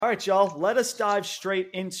All right, y'all, let us dive straight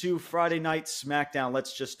into Friday Night SmackDown.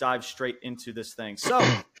 Let's just dive straight into this thing. So,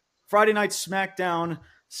 Friday Night SmackDown,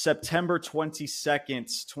 September 22nd,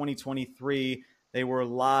 2023. They were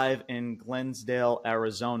live in Glendale,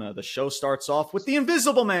 Arizona. The show starts off with the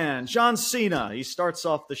Invisible Man, John Cena. He starts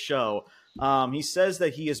off the show. He says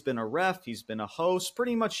that he has been a ref, he's been a host,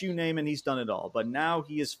 pretty much you name it, he's done it all. But now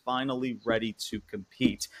he is finally ready to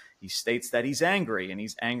compete. He states that he's angry, and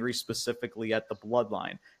he's angry specifically at the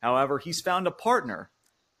Bloodline. However, he's found a partner,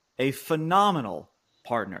 a phenomenal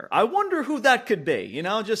partner. I wonder who that could be. You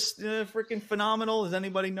know, just freaking phenomenal. Does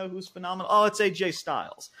anybody know who's phenomenal? Oh, it's AJ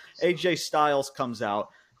Styles. AJ Styles comes out.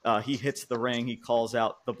 He hits the ring. He calls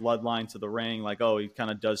out the Bloodline to the ring. Like, oh, he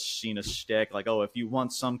kind of does Cena's shtick. Like, oh, if you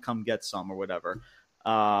want some, come get some or whatever.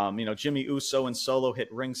 Jimmy Uso and Solo hit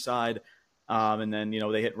ringside. And then,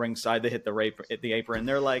 they hit ringside, they hit the apron.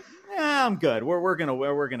 They're like, I'm good. We're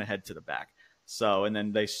gonna head to the back. So, and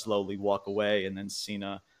then they slowly walk away, and then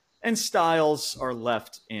Cena and Styles are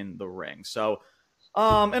left in the ring. So,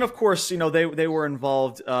 and of course, they were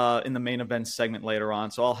involved in the main event segment later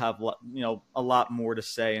on. So I'll have a lot more to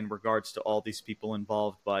say in regards to all these people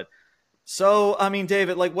involved. But so, I mean,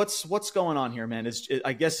 David, like, what's going on here, man? Is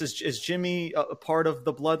Jimmy a part of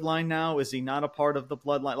the Bloodline now? Is he not a part of the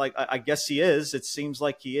Bloodline? Like, I guess he is. It seems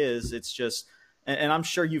like he is. It's just, and I'm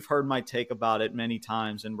sure you've heard my take about it many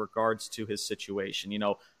times in regards to his situation.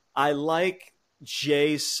 I like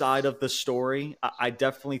Jay's side of the story. I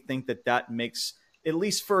definitely think that makes, at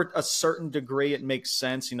least for a certain degree, it makes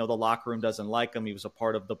sense. The locker room doesn't like him. He was a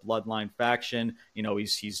part of the Bloodline faction.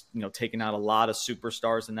 He's taken out a lot of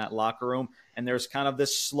superstars in that locker room. And there's kind of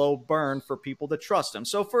this slow burn for people to trust him.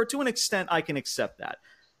 So to an extent, I can accept that.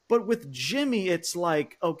 But with Jimmy, it's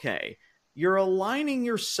like, okay, you're aligning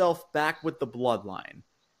yourself back with the Bloodline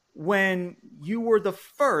when you were the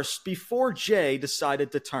first, before Jay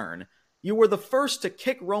decided to turn, you were the first to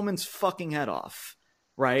kick Roman's fucking head off.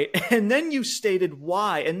 Right. And then you stated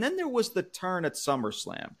why. And then there was the turn at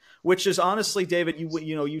SummerSlam, which is honestly, David,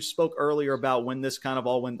 you spoke earlier about when this kind of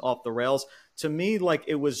all went off the rails. To me, like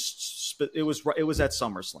it was at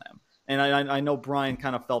SummerSlam. And I know Brian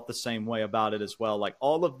kind of felt the same way about it as well. Like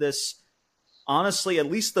all of this, honestly, at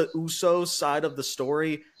least the Usos side of the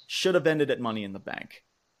story should have ended at Money in the Bank.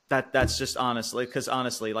 That's just honestly, because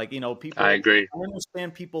honestly, like, people, I agree. I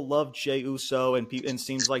understand people love Jey Uso and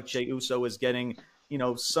seems like Jey Uso is getting,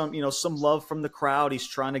 some love from the crowd. He's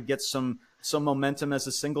trying to get some momentum as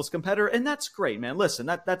a singles competitor. And that's great, man. Listen,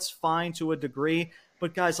 that's fine to a degree.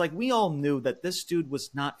 But guys, like we all knew that this dude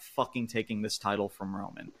was not fucking taking this title from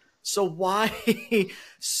Roman. So why?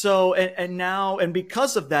 And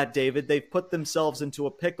because of that, David, they've put themselves into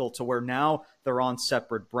a pickle to where now they're on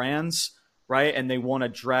separate brands, right? And they want to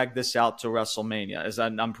drag this out to WrestleMania, as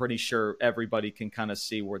I'm pretty sure everybody can kind of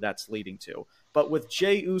see where that's leading to. But with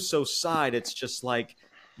Jey Uso's side, it's just like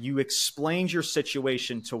you explained your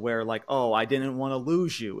situation to where like, oh, I didn't want to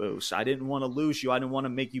lose you, Us. I didn't want to lose you. I didn't want to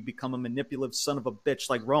make you become a manipulative son of a bitch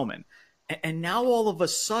like Roman. And now all of a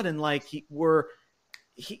sudden, like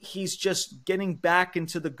he's just getting back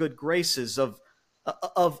into the good graces of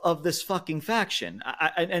this fucking faction.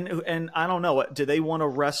 And I don't know. Do they want to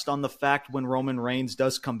rest on the fact when Roman Reigns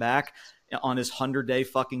does come back on his 100-day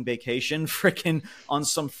fucking vacation, freaking on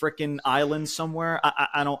some freaking island somewhere?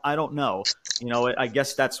 I don't know. I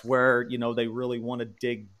guess that's where, they really want to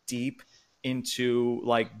dig deep into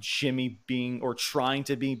like Jimmy being or trying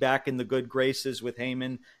to be back in the good graces with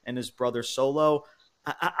Heyman and his brother Solo.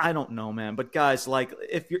 I don't know, man. But guys, like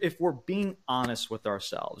if we're being honest with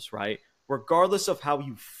ourselves, right? Regardless of how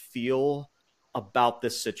you feel about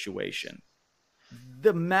this situation,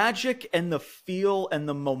 the magic and the feel and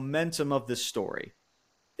the momentum of this story,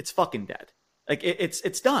 it's fucking dead. Like it's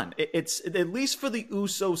done. It's at least for the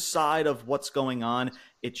Uso side of what's going on,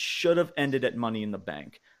 it should have ended at Money in the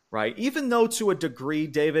Bank, right? Even though to a degree,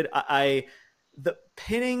 David, the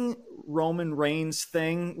pinning Roman Reigns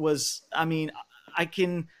thing was, I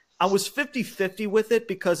was 50-50 with it,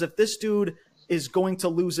 because if this dude is going to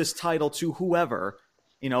lose his title to whoever,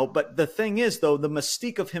 but the thing is, though, the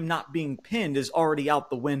mystique of him not being pinned is already out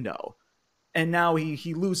the window. And now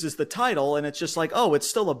he loses the title, and it's just like, oh, it's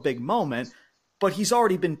still a big moment, but he's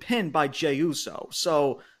already been pinned by Jey Uso.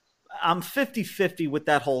 So I'm 50-50 with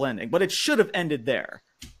that whole ending, but it should have ended there.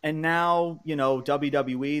 And now,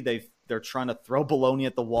 WWE, they're trying to throw baloney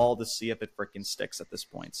at the wall to see if it freaking sticks at this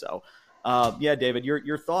point. So, yeah, David,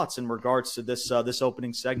 your thoughts in regards to this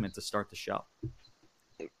opening segment to start the show?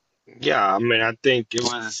 Yeah, I think it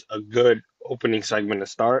was a good opening segment to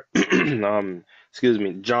start. Excuse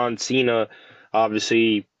me, John Cena,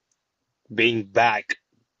 obviously being back,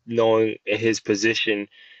 knowing his position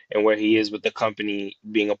and where he is with the company,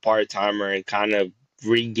 being a part-timer and kind of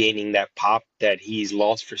regaining that pop that he's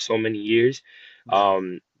lost for so many years, Yeah.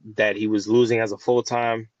 um, that he was losing as a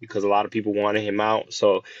full-time because a lot of people wanted him out.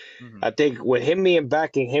 So Hmm. I think with him being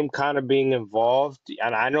back and him kind of being involved,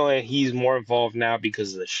 and I know that he's more involved now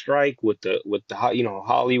because of the strike with the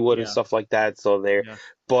Hollywood and Yeah. stuff like that. So there, Yeah.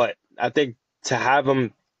 but I think to have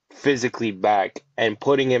him physically back and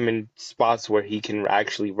putting him in spots where he can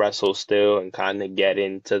actually wrestle still and kind of get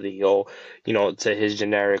into the whole, to his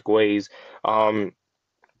generic ways. Um,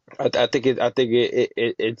 I think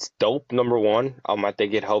it's dope. Number one, I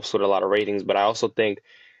think it helps with a lot of ratings, but I also think,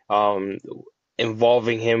 um,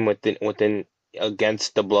 involving him within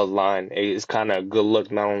against the bloodline is kind of a good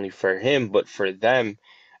look not only for him but for them,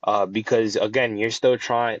 because again, you're still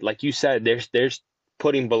trying, like you said, there's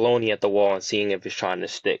putting baloney at the wall and seeing if it's trying to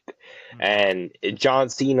stick, Hmm. and John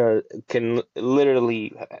Cena can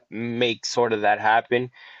literally make sort of that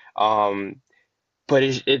happen. Um, but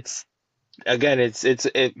it's again,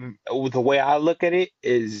 the way I look at it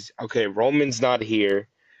is, okay, Roman's not here.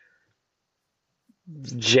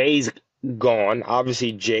 Jay's gone.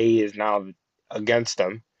 Obviously, Jay is now against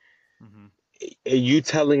them. Hmm. Are you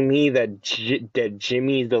telling me that that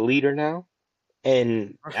Jimmy is the leader now?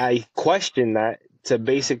 And I question that to Yeah.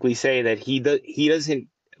 basically say that he doesn't,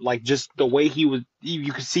 like, just the way he was.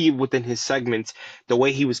 You could see within his segments the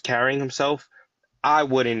way he was carrying himself. I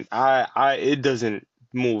wouldn't. It doesn't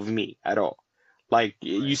move me at all. Like,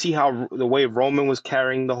 you Right. see how the way Roman was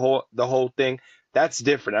carrying the whole thing. That's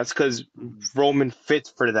different. That's because Hmm. Roman fits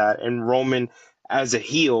for that, and Roman as a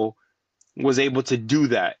heel was able to do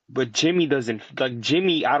that. But Jimmy doesn't. Like,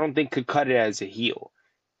 Jimmy, I don't think could cut it as a heel.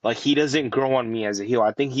 Like, he doesn't grow on me as a heel.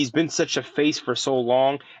 I think he's been such a face for so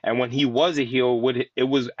long, and when he was a heel, it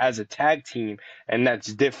was as a tag team, and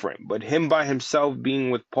that's different. But him by himself being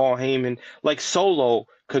with Paul Heyman, like, Solo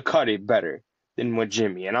could cut it better than with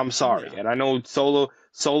Jimmy. And I'm Oh sorry. yeah. And I know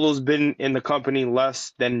Solo's been in the company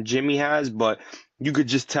less than Jimmy has, but you could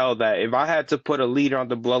just tell that if I had to put a leader on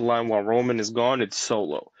the bloodline while Roman is gone, it's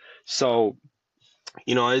Solo. So,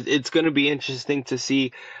 it's going to be interesting to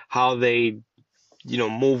see how they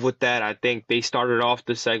move with that. I think they started off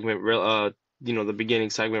the segment the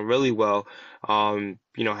beginning segment really well.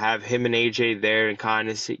 Have him and AJ there and kind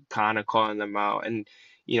of calling them out, and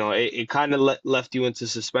it kind of left you into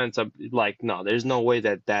suspense of, like, no, there's no way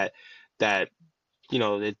that you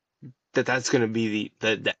know that that's going to be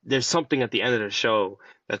that there's something at the end of the show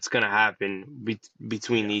that's going to happen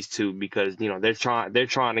between Yeah. these two, because they're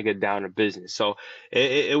trying to get down to business. So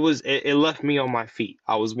it left me on my feet.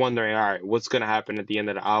 I was wondering, all right, what's going to happen at the end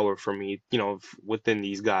of the hour for me, within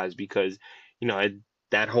these guys, because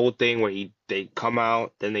that whole thing where they come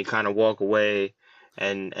out, then they kind of walk away,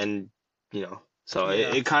 and so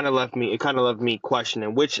Yeah. it kind of left me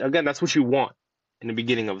questioning, which again, that's what you want in the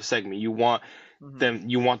beginning of a segment. Hmm.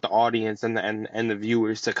 You want the audience and the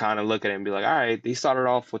viewers to kind of look at it and be like, all right, they started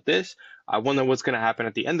off with this. I wonder what's going to happen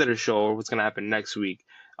at the end of the show, or what's going to happen next week,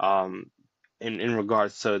 um, in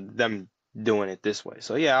regards to them doing it this way.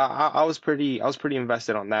 So yeah, I was pretty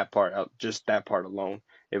invested on that part, just that part alone.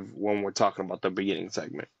 If When we're talking about the beginning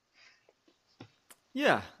segment.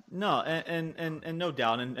 Yeah, no, and no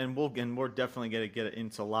doubt, and we're definitely gonna get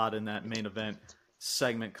into a lot in that main event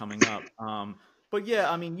segment coming up. But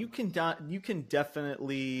yeah, I mean, you can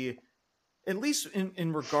definitely, at least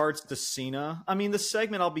in regards to Cena. I mean, the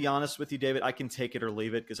segment, I'll be honest with you, David, I can take it or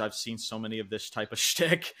leave it because I've seen so many of this type of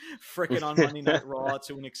shtick freaking on Monday Night Raw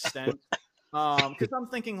to an extent. Because I'm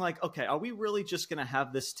thinking like, okay, are we really just gonna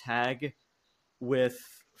have this tag with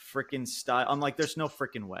freaking style? I'm like, there's no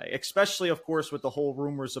freaking way. Especially, of course, with the whole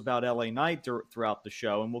rumors about LA Knight throughout the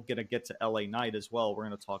show, and we're gonna get to LA Knight as well. We're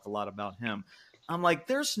gonna talk a lot about him. I'm like,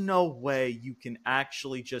 there's no way you can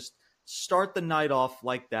actually just start the night off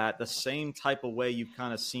like that, the same type of way you've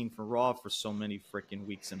kind of seen for Raw for so many freaking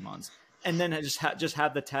weeks and months, and then just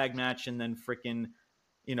have the tag match, and then freaking,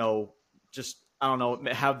 you know, just I don't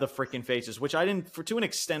know, have the freaking faces, which I didn't, for to an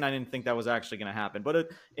extent, I didn't think that was actually going to happen. But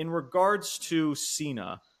in regards to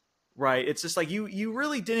Cena, right, it's just like you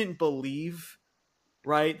really didn't believe,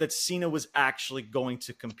 right, that Cena was actually going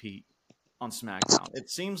to compete on SmackDown. It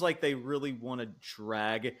seems like they really want to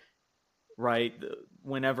drag, right,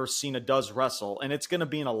 whenever Cena does wrestle, and it's going to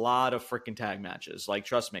be in a lot of freaking tag matches. Like,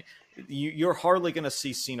 trust me, you're hardly going to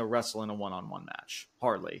see Cena wrestle in a one-on-one match,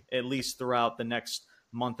 hardly, at least throughout the next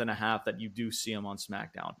month and a half that you do see him on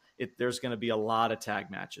SmackDown. There's going to be a lot of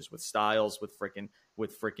tag matches with Styles, with freaking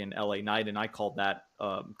LA Knight, and I called that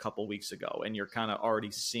a couple weeks ago, and you're kind of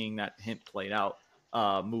already seeing that hint played out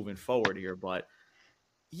moving forward here. But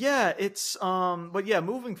Yeah, it's but yeah,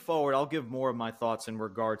 moving forward, I'll give more of my thoughts in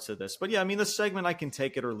regards to this. But yeah, I mean, this segment I can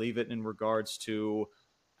take it or leave it in regards to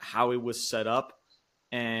how it was set up.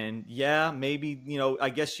 And yeah, maybe, I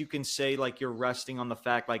guess you can say like you're resting on the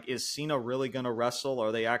fact like is Cena really going to wrestle?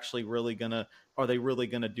 Are they really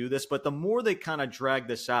going to do this? But the more they kind of drag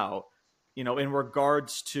this out, in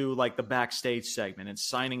regards to like the backstage segment and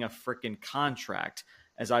signing a freaking contract,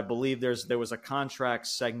 as I believe there was a contract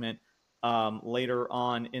segment later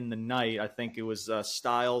on in the night. I think it was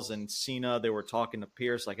Styles and Cena. They were talking to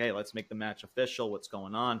Pierce, like, hey, let's make the match official. What's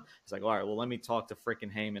going on? He's like, all right, well, let me talk to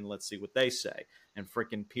freaking Heyman. Let's see what they say. And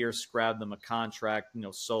freaking Pierce grabbed them a contract,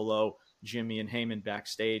 Solo, Jimmy, and Heyman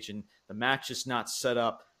backstage. And the match is not set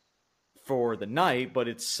up for the night, but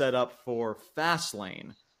it's set up for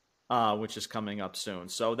Fastlane. Which is coming up soon.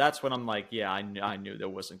 So that's when I'm like, yeah, I knew there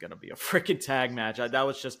wasn't going to be a freaking tag match. That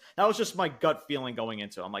was just my gut feeling going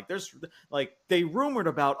into it. I'm like, they rumored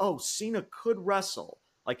about, oh, Cena could wrestle.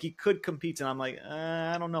 Like he could compete. And I'm like,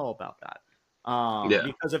 I don't know about that.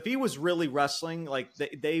 Because if he was really wrestling, like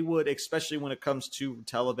they would, especially when it comes to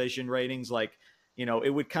television ratings, like,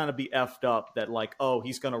 it would kind of be effed up that like, oh,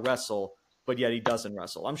 he's going to wrestle, but yet he doesn't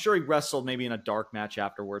wrestle. I'm sure he wrestled maybe in a dark match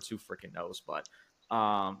afterwards. Who freaking knows? But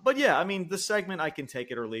yeah, I mean, the segment, I can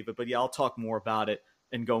take it or leave it. But yeah, I'll talk more about it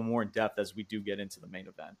and go more in depth as we do get into the main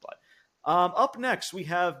event. But up next, we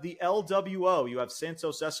have the LWO. You have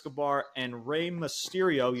Santos Escobar and Rey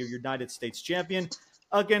Mysterio, your United States champion,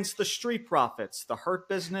 against the Street Profits, the Hurt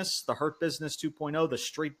Business 2.0, the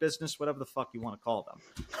Street Business, whatever the fuck you want to call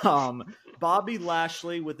them. Bobby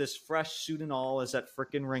Lashley, with his fresh suit and all, is at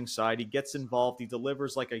freaking ringside. He gets involved. He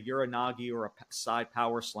delivers like a Uranagi or a side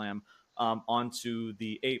power slam onto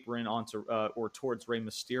the apron, or towards Rey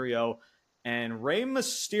Mysterio. And Rey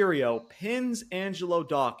Mysterio pins Angelo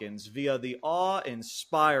Dawkins via the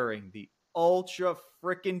awe-inspiring, the ultra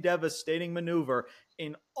freaking devastating maneuver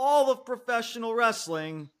in all of professional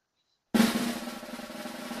wrestling, a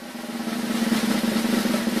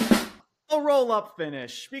roll-up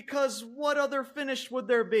finish. Because what other finish would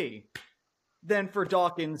there be than for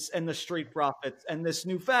Dawkins and the Street Profits and this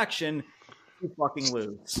new faction to fucking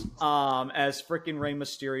lose? As freaking Rey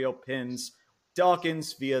Mysterio pins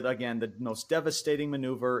Dawkins via, again, the most devastating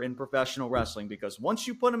maneuver in professional wrestling. Because once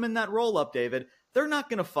you put him in that roll-up, David, they're not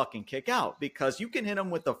going to fucking kick out, because you can hit him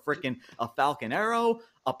with a Falcon Arrow,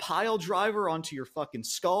 a pile driver onto your fucking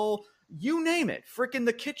skull, you name it, freaking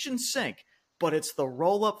the kitchen sink. But it's the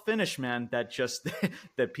roll-up finish, man, that just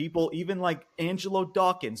that people, even like Angelo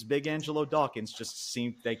Dawkins, big Angelo Dawkins, just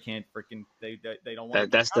seem they can't freaking they don't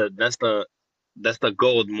want. That's the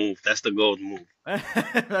gold move. That's the gold move.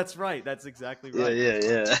 That's right. That's exactly right.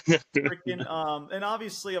 Yeah. Freaking, and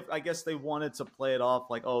obviously, I guess they wanted to play it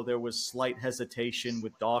off like, oh, there was slight hesitation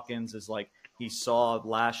with Dawkins, as like he saw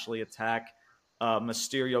Lashley attack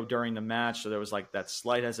Mysterio during the match, so there was like that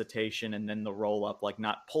slight hesitation, and then the roll up, like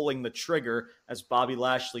not pulling the trigger, as Bobby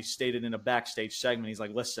Lashley stated in a backstage segment. He's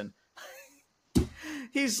like, listen,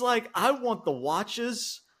 he's like, I want the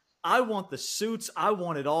watches, I want the suits, I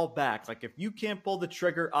want it all back. Like, if you can't pull the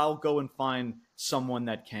trigger, I'll go and find someone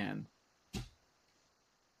that can.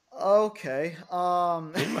 Okay.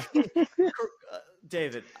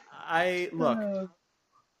 David,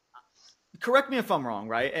 correct me if I'm wrong,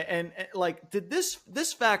 right? And like, did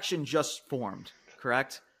this faction just formed,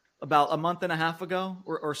 correct? About a month and a half ago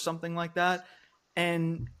or something like that.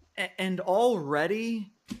 And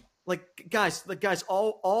already, guys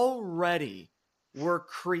already were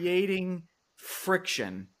creating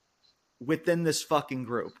friction within this fucking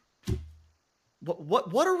group.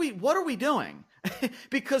 What are we doing?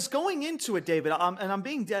 Because going into it, David, and I'm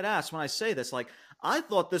being dead ass when I say this, like, I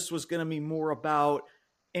thought this was going to be more about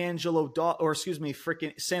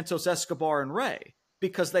freaking Santos Escobar and Rey,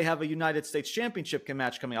 because they have a United States Championship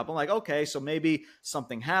match coming up. I'm like, okay, so maybe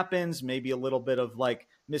something happens, maybe a little bit of like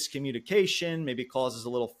miscommunication, maybe causes a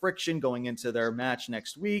little friction going into their match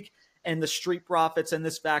next week. And the Street Profits and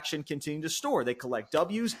this faction continue to store. They collect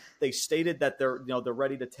W's. They stated that they're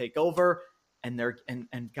ready to take over.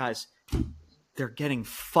 And guys, they're getting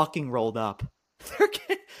fucking rolled up.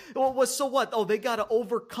 So what? Oh, they got to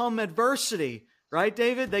overcome adversity, right,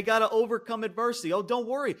 David? They got to overcome adversity. Oh, don't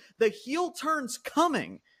worry. The heel turn's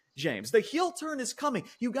coming, James. The heel turn is coming.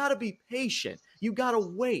 You got to be patient. You got to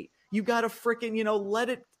wait. You got to freaking, let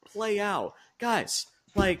it play out. Guys,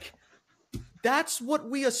 like, that's what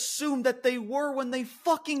we assumed that they were when they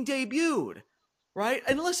fucking debuted, right?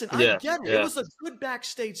 And listen, I get it. It was a good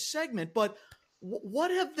backstage segment, but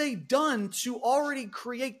what have they done to already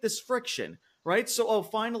create this friction, right? So,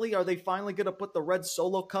 are they finally going to put the red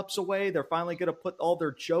Solo cups away? They're finally going to put all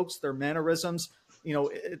their jokes, their mannerisms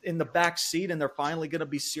in the back seat and they're finally going to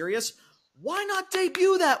be serious. Why not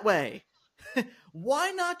debut that way?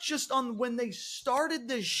 Why not just on when they started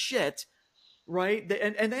this shit, right?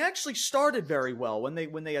 And they actually started very well when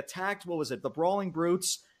they attacked, what was it, the Brawling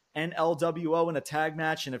Brutes and LWO in a tag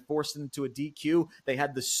match, and it forced them into a DQ. They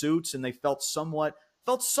had the suits and they felt somewhat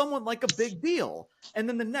like a big deal. And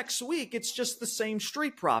then the next week, it's just the same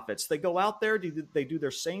Street Profits. They go out there, they do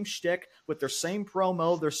their same shtick with their same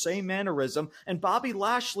promo, their same mannerism, and Bobby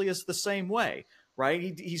Lashley is the same way,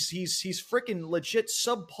 right? He's freaking legit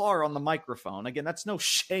subpar on the microphone. Again, that's no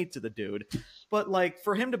shade to the dude, but like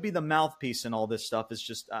for him to be the mouthpiece and all this stuff is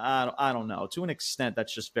just, I don't know. To an extent,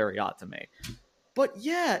 that's just very odd to me. But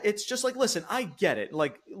yeah, it's just like, listen, I get it.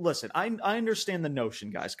 Like, listen, I understand the notion,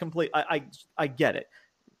 guys. I get it.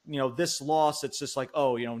 This loss, it's just like,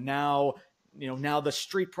 oh, now the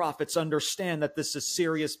Street Profits understand that this is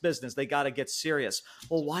serious business. They got to get serious.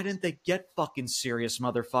 Well, why didn't they get fucking serious,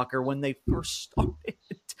 motherfucker, when they first started?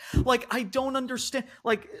 Like, I don't understand.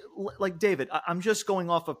 Like David, I'm just going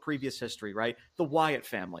off of previous history, right? The Wyatt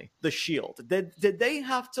family, the Shield. Did they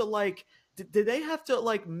have to like? Did they have to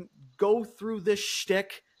like go through this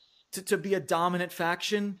shtick to be a dominant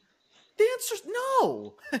faction? The answer's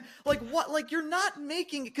no. Like what? Like you're not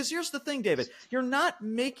making it, because here's the thing, David. You're not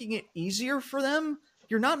making it easier for them.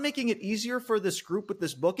 You're not making it easier for this group with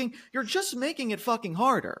this booking. You're just making it fucking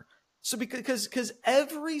harder. So because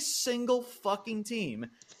every single fucking team,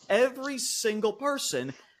 every single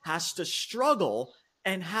person has to struggle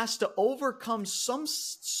and has to overcome some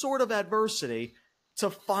sort of adversity to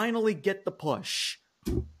finally get the push.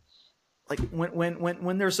 Like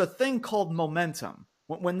when there's a thing called momentum,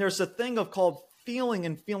 when there's a thing called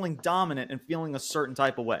feeling dominant and feeling a certain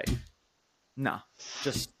type of way. No,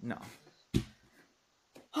 just no.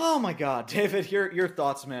 Oh my God, David, your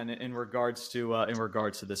thoughts, man, in regards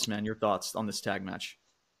to this, man, your thoughts on this tag match.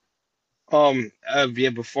 Yeah,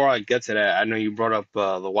 before I get to that, I know you brought up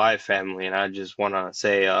the Wyatt family, and I just want to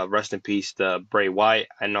say rest in peace to Bray Wyatt.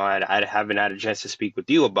 I know I haven't had a chance to speak with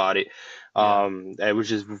you about it. It was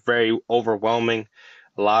just very overwhelming.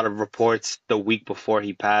 A lot of reports the week before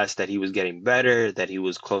he passed that he was getting better, that he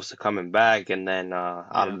was close to coming back, and then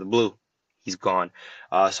out of the blue, he's gone.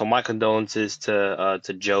 So my condolences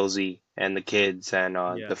to Josie and the kids and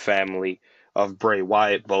the family of Bray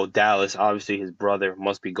Wyatt. Bo Dallas, obviously his brother,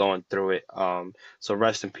 must be going through it. So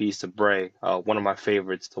rest in peace to Bray, one of my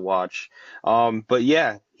favorites to watch. But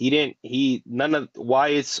yeah, none of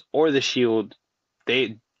Wyatt's or the Shield,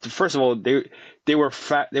 first of all, they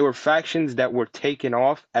were factions that were taken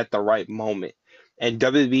off at the right moment, and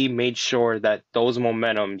WWE made sure that those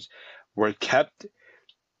momentums were kept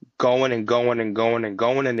going and going and going and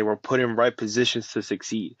going, and they were put in right positions to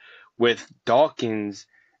succeed. With Dawkins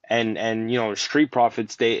and Street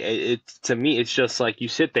Profits, to me it's just like you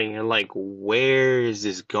sit there and you're like, where is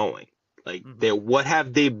this going? Like, what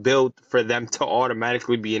have they built for them to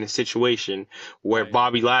automatically be in a situation where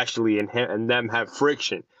Bobby Lashley and them have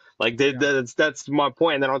friction? Like, that's my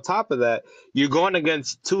point. And then on top of that, you're going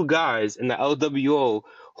against two guys in the LWO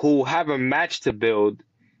who have a match to build,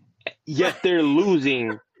 yet they're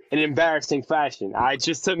losing in embarrassing fashion.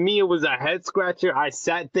 To me, it was a head scratcher. I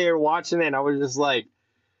sat there watching it, and I was just like,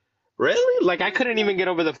 really? Like, I couldn't even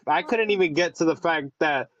get to the fact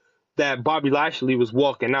that Bobby Lashley was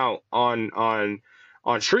walking out on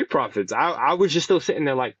Street Profits. I was just still sitting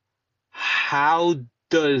there like, how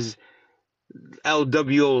does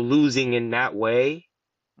LWO losing in that way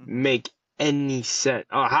make any sense?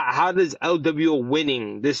 How does LWO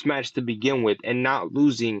winning this match to begin with and not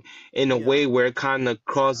losing in a way where it kind of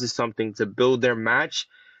causes something to build their match?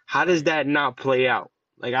 How does that not play out?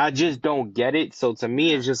 Like, I just don't get it. So to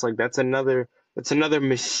me, it's just like that's another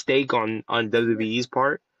mistake on WWE's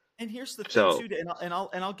part. And here's the thing, too, and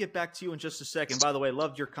I'll get back to you in just a second. By the way,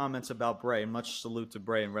 loved your comments about Bray, and much salute to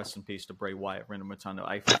Bray, and rest in peace to Bray Wyatt, Random Rotundo.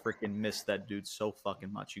 I freaking miss that dude so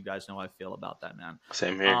fucking much. You guys know how I feel about that, man.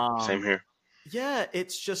 Same here. Yeah,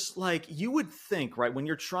 it's just like you would think, right, when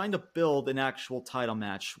you're trying to build an actual title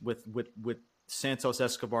match with Santos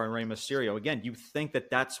Escobar and Rey Mysterio, again, you think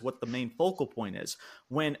that that's what the main focal point is.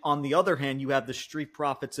 When, on the other hand, you have the Street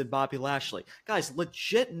Profits and Bobby Lashley. Guys,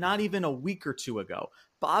 legit, not even a week or two ago,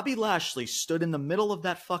 Bobby Lashley stood in the middle of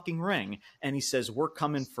that fucking ring and he says, we're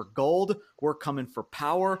coming for gold, we're coming for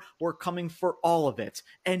power, we're coming for all of it.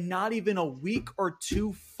 And not even a week or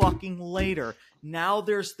two fucking later, now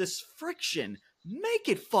there's this friction. Make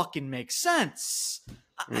it fucking make sense.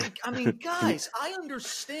 I mean, guys, I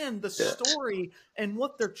understand the story and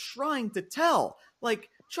what they're trying to tell. Like,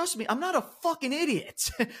 trust me, I'm not a fucking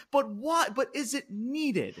idiot. But why? But is it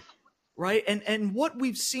needed? right? And what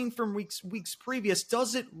we've seen from weeks previous,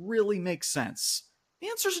 does it really make sense? The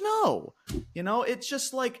answer is no. It's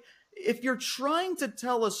just like, if you're trying to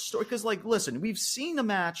tell a story, because like, listen, we've seen a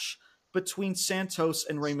match between Santos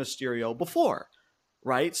and Rey Mysterio before,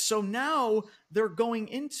 right? So now they're going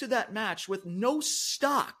into that match with no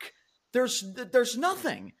stock. There's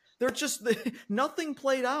nothing. There's just nothing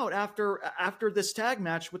played out after this tag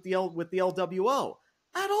match with the LWO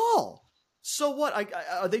at all. So what?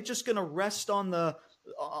 Are they just going to rest on the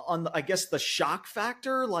I guess the shock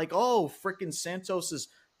factor? Like, oh, freaking Santos is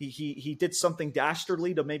he did something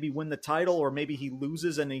dastardly to maybe win the title, or maybe he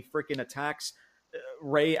loses and he freaking attacks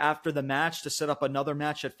Ray after the match to set up another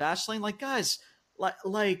match at Fastlane. Like, guys,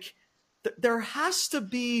 there has to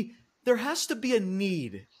be a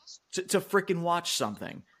need to freaking watch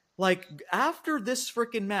something. Like, after this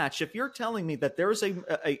freaking match, if you're telling me that there's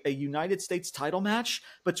a United States title match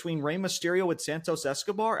between Rey Mysterio and Santos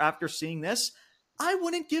Escobar after seeing this, I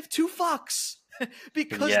wouldn't give two fucks.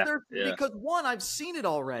 because one, I've seen it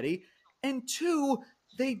already, and two,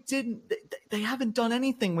 they haven't done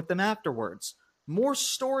anything with them afterwards. More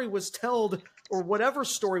story was told, or whatever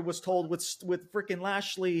story was told with freaking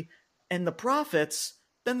Lashley and the Profits,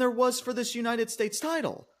 than there was for this United States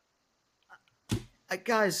title.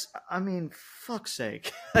 Guys, I mean, fuck's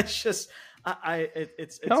sake. It's just,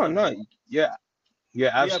 no, yeah, you're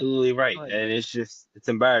absolutely right, and it's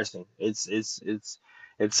embarrassing. It's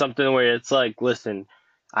something where it's like, listen,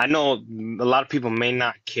 I know a lot of people may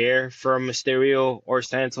not care for a Mysterio or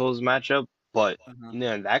Santos matchup, but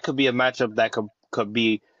that could be a matchup that could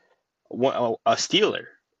be a stealer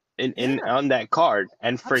on that card,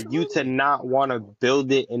 and for you to not want to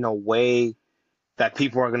build it in a way that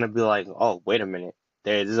people are going to be like, oh, wait a minute,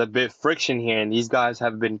 there's a bit of friction here, and these guys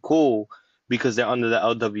have been cool because they're under the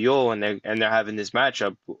LWO and they're having this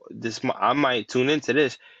matchup. I might tune into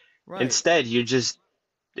this. Right. Instead,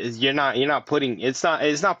 you're not putting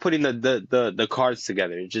the cards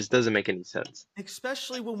together. It just doesn't make any sense.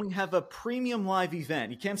 Especially when we have a premium live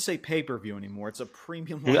event. You can't say pay-per-view anymore. It's a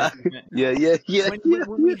premium live event. Yeah.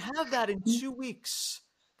 When we have that in 2 weeks,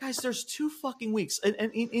 guys, there's 2 fucking weeks.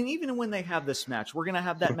 And even when they have this match, we're going to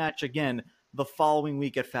have that match again the following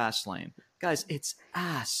week at Fastlane. Guys, it's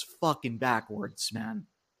ass fucking backwards, man.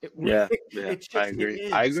 I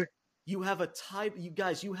agree. You have a title, you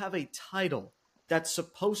guys, you have a title that's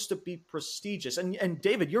supposed to be prestigious. And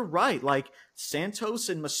David, you're right. Like, Santos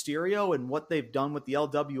and Mysterio and what they've done with the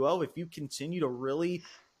LWO, if you continue to really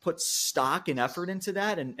put stock and effort into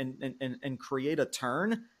that and create a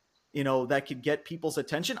turn, that could get people's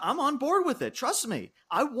attention, I'm on board with it. Trust me.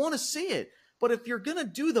 I want to see it. But if you're going to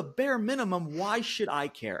do the bare minimum, why should I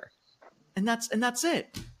care? And that's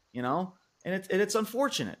it, and it's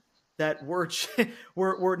unfortunate that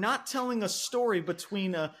we're not telling a story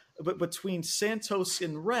between Santos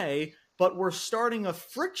and Ray, but we're starting a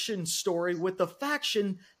friction story with a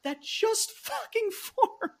faction that just fucking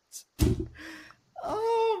formed.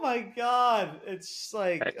 Oh my God. It's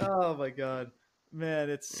like, oh my God. Man,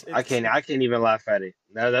 it's I can't even laugh at it.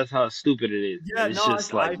 That's how stupid it is. Yeah, it's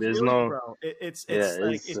just like there's no. Bro. It's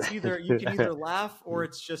either you can either laugh or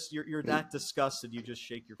it's just you're that disgusted you just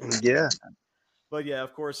shake your fist. Yeah. But yeah,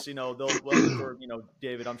 of course, they'll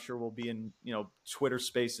David, I'm sure we'll be in Twitter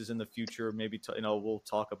Spaces in the future. Maybe we'll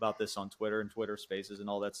talk about this on Twitter and Twitter Spaces and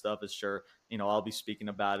all that stuff. Is sure I'll be speaking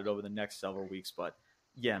about it over the next several weeks. But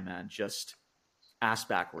yeah, man, just ass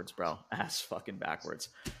backwards, bro, ass fucking backwards.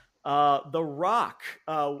 The Rock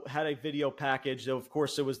had a video package. Of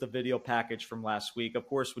course, it was the video package from last week. Of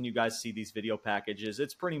course, when you guys see these video packages,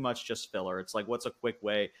 it's pretty much just filler. It's like, what's a quick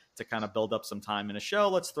way to kind of build up some time in a show?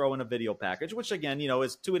 Let's throw in a video package, which again,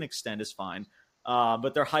 is to an extent is fine.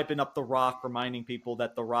 But they're hyping up The Rock, reminding people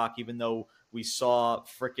that The Rock, even though we saw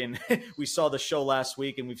the show last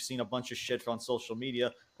week and we've seen a bunch of shit on social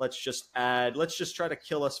media, let's just try to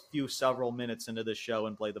kill several minutes into the show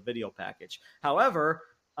and play the video package. However,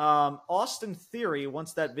 Austin Theory,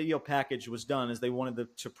 once that video package was done, as they wanted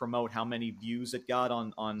to promote how many views it got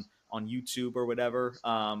on YouTube or whatever,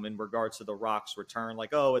 in regards to The Rock's return,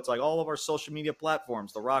 like, oh, it's like all of our social media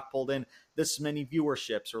platforms, The Rock pulled in this many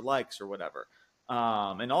viewerships or likes or whatever.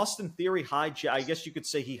 And Austin Theory I guess you could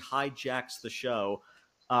say he hijacks the show.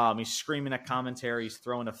 He's screaming at commentary. He's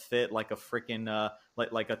throwing a fit like a freaking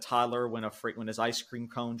like a toddler when his ice cream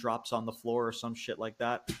cone drops on the floor or some shit like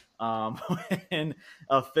that. And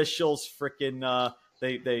officials freaking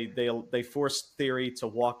they forced Theory to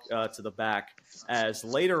walk to the back. As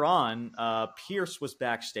later on, Pierce was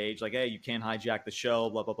backstage, like, hey, you can't hijack the show,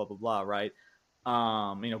 blah blah blah blah blah, right?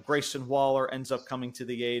 Grayson Waller ends up coming to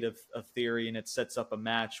the aid of Theory, and it sets up a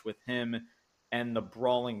match with him and the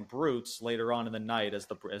Brawling Brutes later on in the night as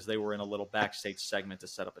they were in a little backstage segment to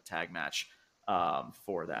set up a tag match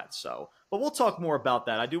for that. So, but we'll talk more about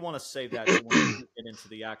that. I do want to save that when we get into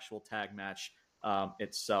the actual tag match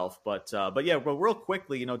itself. But yeah, but real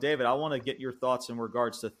quickly, David, I want to get your thoughts in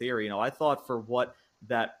regards to Theory. I thought for what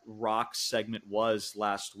that Rock segment was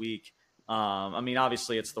last week. I mean,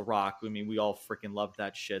 obviously it's The Rock. I mean, we all freaking loved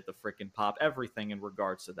that shit, the freaking pop, everything in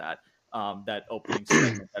regards to that. That opening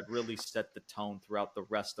segment that really set the tone throughout the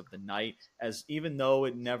rest of the night, as even though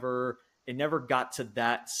it never got to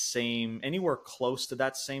that same, anywhere close to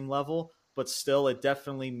that same level, but still it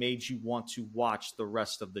definitely made you want to watch the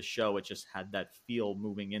rest of the show. It just had that feel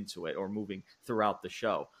moving into it or moving throughout the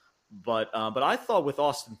show. But I thought with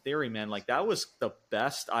Austin Theory, man, like that was the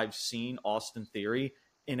best I've seen Austin Theory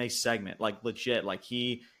in a segment, like legit. Like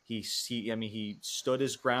he stood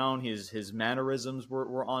his ground. His mannerisms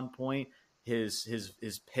were on point.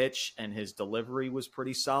 His pitch and his delivery was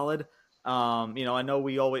pretty solid. I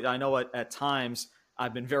know at times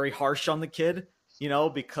I've been very harsh on the kid,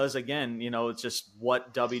 because again, it's just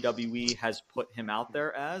what WWE has put him out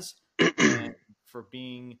there as, and for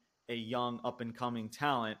being a young up and coming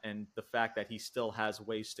talent, and the fact that he still has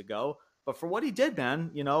ways to go. But for what he did,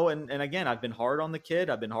 man, and again, I've been hard on the kid.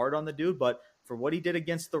 I've been hard on the dude, but for what he did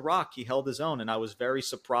against The Rock, he held his own. And I was very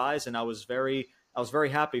surprised, and I was very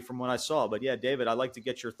happy from what I saw. But yeah, David, I'd like to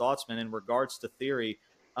get your thoughts, man, in regards to Theory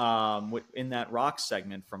in that Rock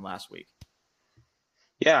segment from last week.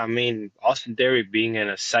 Yeah, I mean, Austin Theory being in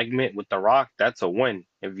a segment with The Rock, that's a win,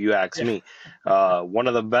 if you ask me. One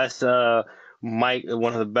of the best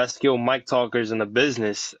one of the best skilled mic talkers in the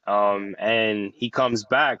business. And he comes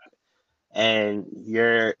back, and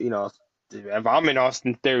if I'm in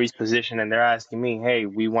Austin Theory's position and they're asking me, "Hey,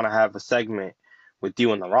 we want to have a segment with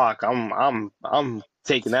you and The Rock," I'm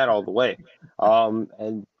taking that all the way.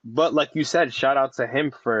 But like you said, shout out to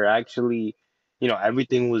him for actually,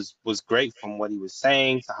 everything was great, from what he was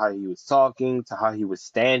saying to how he was talking to how he was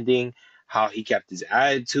standing, how he kept his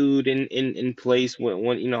attitude in place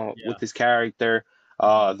when Yeah. with his character,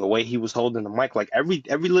 the way he was holding the mic, like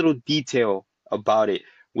every little detail about it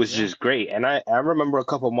was Yeah. just great. And I remember a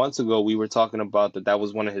couple months ago we were talking about that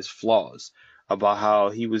was one of his flaws, about how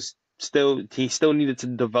he still needed to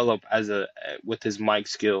develop with his mic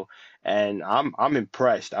skill. And I'm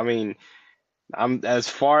impressed. I mean, I'm as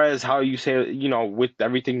far as how you say, with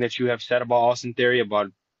everything that you have said about Austin Theory,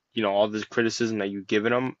 about all this criticism that you've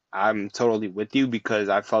given him, I'm totally with you, because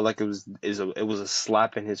I felt like it was a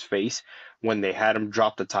slap in his face when they had him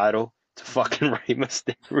drop the title to fucking Rey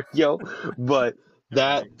Mysterio. But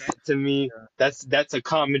that Right. to me, that's a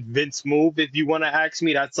common Vince move, if you want to ask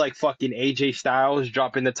me. That's like fucking AJ Styles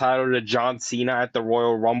dropping the title to John Cena at the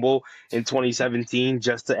Royal Rumble in 2017,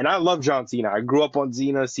 and I love John Cena. I grew up on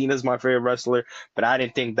Cena. Cena's my favorite wrestler, but I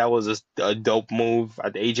didn't think that was a dope move.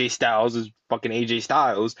 AJ Styles is fucking AJ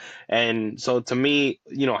Styles. And so to me,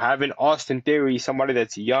 having Austin Theory, somebody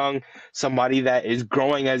that's young, somebody that is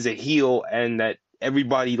growing as a heel, and that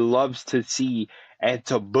everybody loves to see and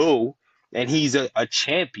to boo, and he's a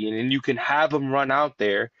champion, and you can have him run out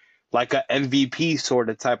there like a MVP sort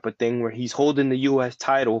of type of thing, where he's holding the U.S.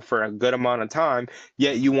 title for a good amount of time,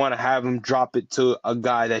 yet you want to have him drop it to a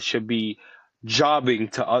guy that should be jobbing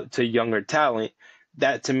to younger talent.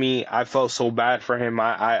 That to me, I felt so bad for him.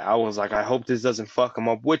 I was like, I hope this doesn't fuck him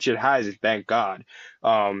up, which it hasn't, thank God.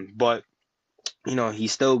 But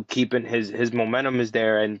he's still keeping his momentum is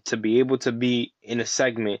there, and to be able to be in a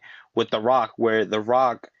segment with The Rock, where The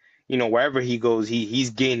Rock, wherever he goes,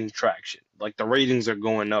 he's gaining traction. Like the ratings are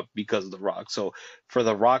going up because of The Rock. So for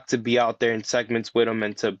The Rock to be out there in segments with him,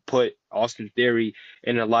 and to put Austin Theory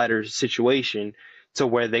in a lighter situation, to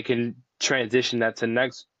where they can transition that to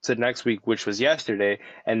next week, which was yesterday,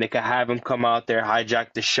 and they could have him come out there,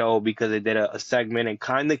 hijack the show because they did a segment, and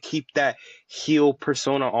kind of keep that heel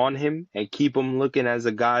persona on him, and keep him looking as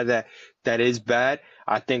a guy that is bad.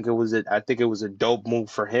 I think it was a dope move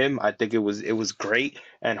for him. I think it was great,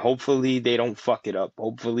 and hopefully they don't fuck it up.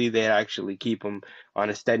 Hopefully they actually keep him on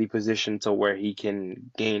a steady position to where he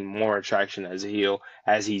can gain more attraction as a heel,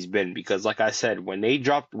 as he's been. Because like I said, when they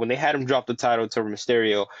had him drop the title to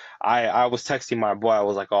Mysterio, I was texting my boy. I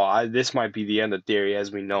was like, oh, this might be the end of Theory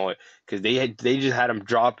as we know it, because they just had him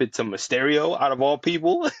drop it to Mysterio out of all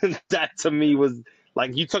people. That to me was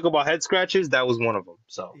like, you talk about head scratches, that was one of them.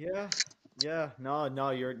 So Yeah,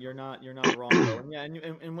 no, you're not wrong though. And yeah,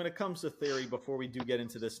 and when it comes to Theory, before we do get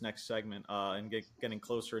into this next segment, and getting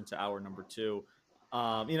closer into hour number two,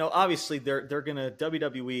 obviously they're gonna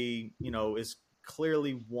WWE, is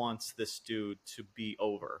clearly wants this dude to be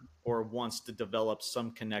over, or wants to develop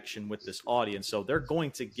some connection with this audience, so they're going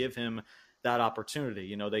to give him that opportunity.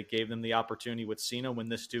 You know, they gave them the opportunity with Cena when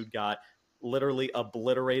this dude got literally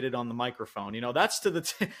obliterated on the microphone. You know, that's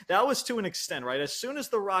that was to an extent, right? As soon as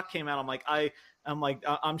The Rock came out,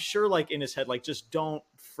 I'm sure like in his head, like, just don't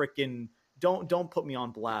put me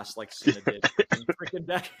on blast like Cena did freaking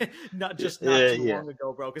back not too long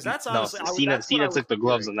ago, bro. Because that's honestly Cena took the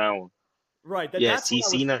gloves on that one. Right. Yeah, That's what I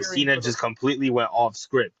was fearing Cena just completely went off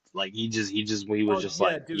script. Like he was just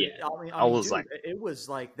like, dude. yeah. I mean, dude, it was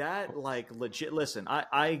like that, like legit. Listen,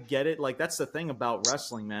 I get it. Like that's the thing about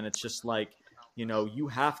wrestling, man. It's just like, you know, you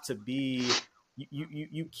have to be.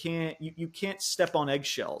 You can't step on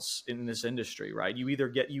eggshells in this industry, right? You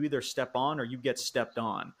either step on or you get stepped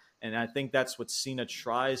on, and I think that's what Cena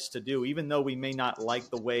tries to do. Even though we may not like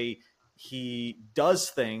the way he does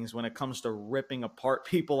things when it comes to ripping apart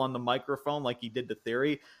people on the microphone like he did to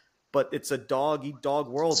Theory, but it's a dog eat dog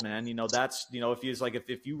world, man. You know, that's, you know, if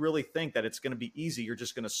you really think that it's going to be easy, you're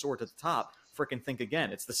just going to soar to the top. Freaking think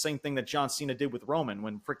again. It's the same thing that John Cena did with Roman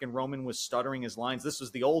when freaking Roman was stuttering his lines. This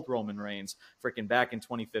was the old Roman Reigns freaking back in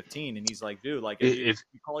 2015. And he's like, dude, like if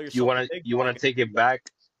you call yourself you want to take it back.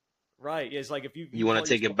 Right. It's like if you want to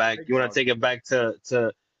take it back, you want to take it back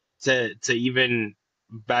to even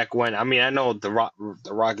back when, I mean, I know the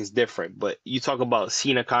Rock is different, but you talk about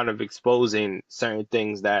Cena kind of exposing certain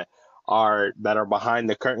things that are behind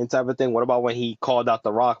the curtain type of thing. What about when he called out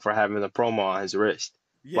the Rock for having the promo on his wrist?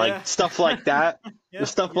 Yeah. Like stuff like that.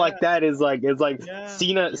 Like that is like, it's like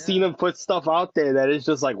Cena puts stuff out there that is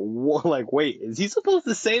just like, like, wait, is he supposed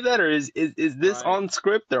to say that, or is this on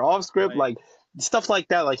script or off script? Like stuff like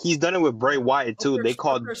that. Like he's done it with Bray Wyatt too. They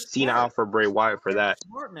called Cena out for Bray Wyatt for that.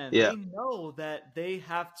 Smart, man. Yeah. They know that they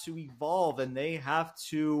have to evolve and they have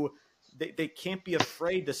to. They can't be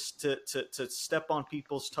afraid to step on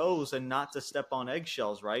people's toes and not to step on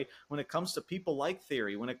eggshells, right? When it comes to people like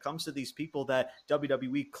Theory, when it comes to these people that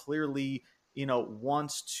WWE clearly, you know,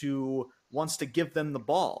 wants to give them the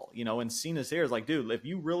ball, you know, and Cena's here is like, dude, if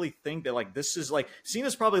you really think that like this is like,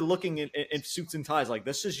 Cena's probably looking in suits and ties like,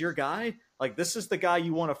 this is your guy, like this is the guy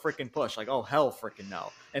you want to freaking push, like, oh hell freaking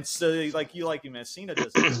no. And so like you man, Cena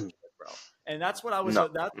doesn't bro. And that's what I was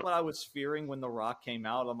what I was fearing when The Rock came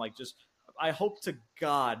out. I'm like, I hope to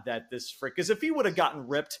God that this because if he would have gotten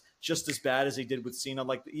ripped just as bad as he did with Cena,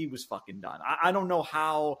 like he was fucking done. I don't know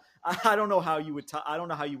how you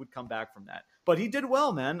would come back from that. But he did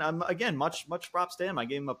well, man. Again, much props to him. I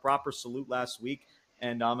gave him a proper salute last week,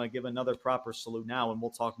 and I'm gonna give another proper salute now, and we'll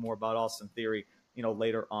talk more about Austin Theory, you know,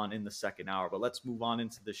 later on in the second hour. But let's move on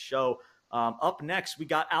into the show. Up next, we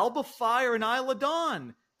got Alba Fire and Isla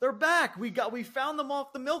Dawn. They're back. We found them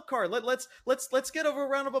off the milk cart. Let's get over a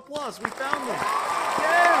round of applause. We found them.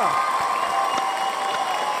 Yeah.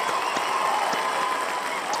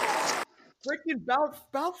 Freaking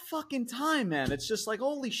about fucking time, man. It's just like,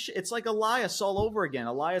 holy shit. It's like Elias all over again.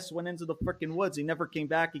 Elias went into the freaking woods. He never came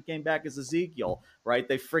back. He came back as Ezekiel, right?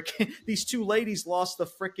 They freaking these two ladies lost the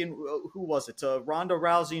freaking who was it? Ronda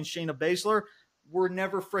Rousey and Shayna Baszler. Were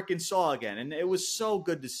never freaking saw again. And it was so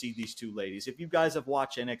good to see these two ladies. If you guys have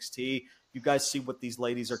watched NXT, you guys see what these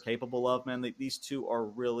ladies are capable of, man. These two are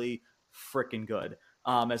really freaking good.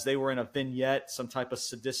 As they were in a vignette, some type of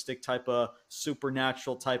sadistic type of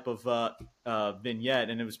supernatural type of vignette.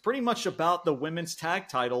 And it was pretty much about the women's tag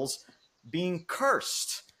titles being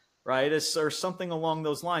cursed, right? Or something along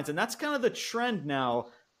those lines. And that's kind of the trend now,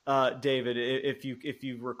 David, if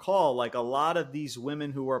you recall, like a lot of these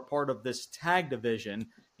women who are part of this tag division,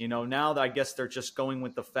 you know, now that I guess they're just going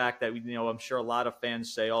with the fact that, you know, I'm sure a lot of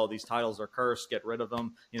fans say, oh, these titles are cursed, get rid of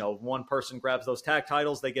them. You know, one person grabs those tag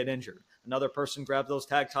titles, they get injured. Another person grabs those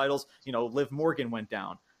tag titles, you know, Liv Morgan went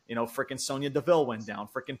down, you know, frickin' Sonya Deville went down,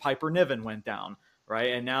 frickin' Piper Niven went down,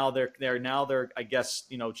 right? And now they're I guess,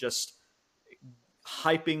 you know, just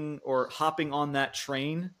hyping or hopping on that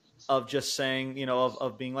train of just saying, you know,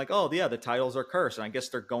 of being like, oh yeah, the titles are cursed. And I guess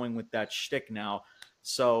they're going with that shtick now.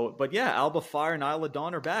 So, but yeah, Alba Fire and Isla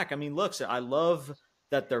Dawn are back. I mean, look, I love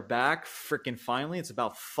that they're back freaking finally. It's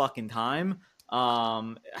about fucking time.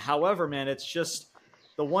 However, man, it's just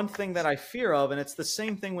the one thing that I fear of, and it's the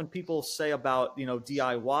same thing when people say about, you know,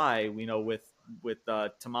 DIY, you know, with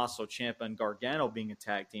Tommaso Ciampa and Gargano being a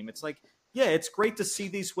tag team. It's like, yeah, it's great to see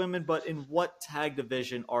these women, but in what tag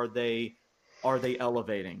division are they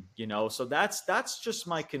elevating, you know? So that's just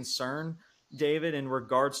my concern, David, in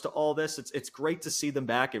regards to all this. It's great to see them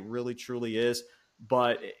back. It really, truly is.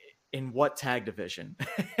 But in what tag division?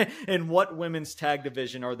 In what women's tag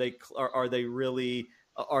division are they really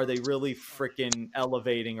freaking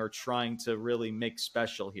elevating or trying to really make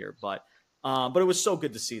special here? But it was so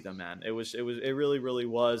good to see them, man. It really, really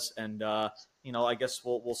was. And, you know, I guess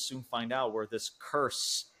we'll soon find out where this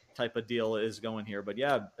curse type of deal is going here. But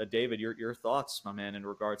yeah, David, your thoughts, my man, in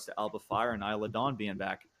regards to Alba Fire and Isla Dawn being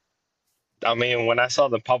back. I mean, when I saw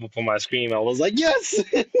them pop up on my screen, I was like, yes!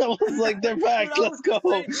 I was like, they're Dude, back. Let's go.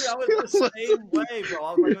 I was the same way, bro.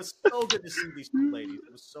 I was like, it was so good to see these two ladies.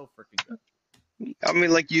 It was so freaking good. I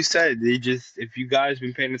mean, like you said, they just if you guys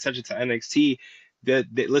been paying attention to NXT,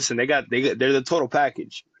 listen, they're the total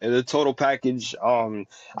package. They're the total package.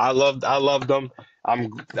 I loved them. I'm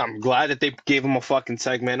glad that they gave them a fucking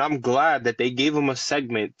segment. I'm glad that they gave them a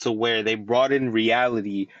segment to where they brought in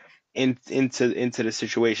reality into the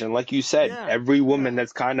situation. Like you said, Yeah, every yeah, woman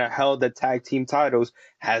that's kind of held the tag team titles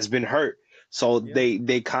has been hurt. So yeah.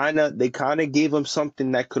 they kind of gave them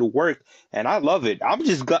something that could work, and I love it. I'm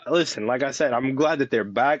just glad. Listen, like I said, I'm glad that they're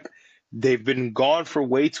back. They've been gone for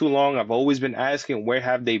way too long. I've always been asking where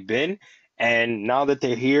have they been, and now that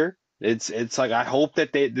they're here, it's like I hope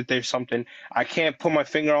that there's something. I can't put my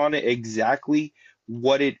finger on it exactly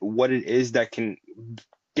what it is that can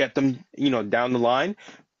get them, down the line,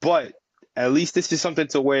 but at least this is something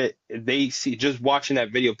to where they see just watching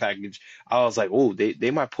that video package. I was like, oh,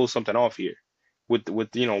 they might pull something off here with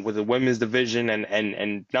the women's division,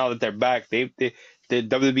 and now that they're back, the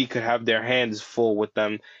WWE could have their hands full with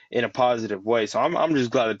them in a positive way. So I'm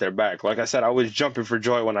just glad that they're back. Like I said, I was jumping for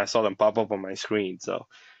joy when I saw them pop up on my screen. So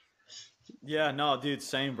Yeah, no, dude,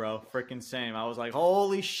 same, bro. Freaking same. I was like,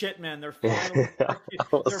 holy shit, man. They're finally I they're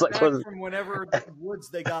was like, back from whatever woods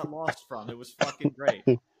they got lost from. It was fucking great.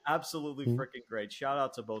 Absolutely freaking great. Shout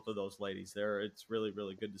out to both of those ladies there. It's really,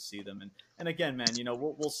 really good to see them. And again, man,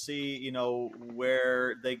 we'll see,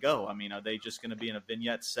 where they go. I mean, are they just going to be in a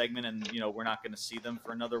vignette segment and, we're not going to see them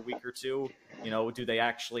for another week or two? Do they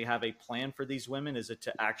actually have a plan for these women? Is it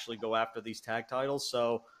to actually go after these tag titles?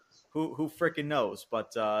 So who freaking knows?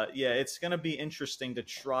 But yeah, it's going to be interesting to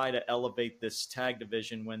try to elevate this tag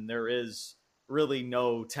division when there is really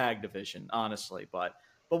no tag division, honestly. But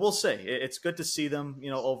we'll see. It's good to see them,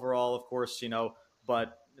 overall, of course,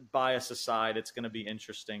 but bias aside, it's going to be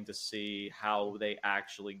interesting to see how they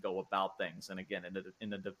actually go about things. And again,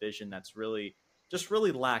 in a division that's really just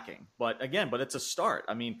really lacking. But again, it's a start.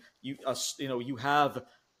 I mean, you have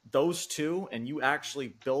those two and you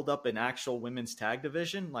actually build up an actual women's tag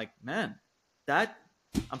division. Like, man, that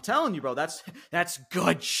I'm telling you, bro, that's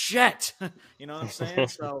good shit. You know what I'm saying?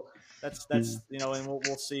 So that's and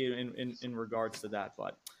we'll see in regards to that.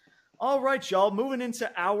 But all right, y'all, moving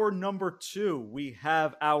into our number 2, we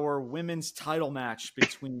have our women's title match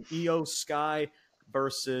between Iyo Sky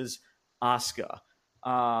versus Asuka.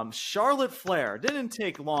 Charlotte Flair, didn't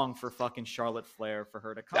take long for fucking Charlotte Flair for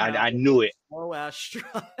her to come out. I knew it. Slow ass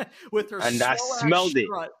strut with her And slow I smelled it.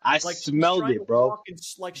 strut, I like smelled it, bro.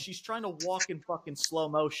 like she's trying to walk in fucking slow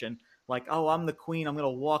motion. Like, oh, I'm the queen. I'm gonna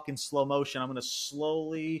walk in slow motion. I'm gonna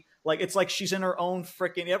slowly, like, it's like she's in her own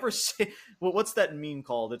freaking. You ever see what's that meme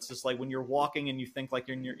called? It's just like when you're walking and you think like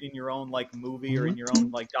you're in your own like movie or in your own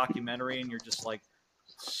like documentary, and you're just like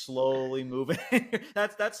slowly moving.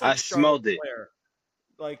 that's like I Charlotte smelled it. Flair.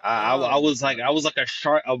 Like, I oh was my like a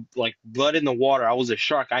shark, like blood in the water. I was a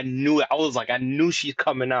shark. I knew it. I knew she's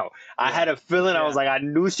coming out. I had a feeling. I yeah. was like, I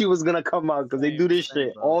knew she was gonna come out because they do this Same,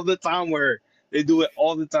 shit bro. all the time. Where they do it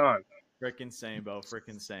all the time. Freaking same, Bo.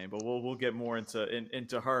 Freaking same. But we'll get more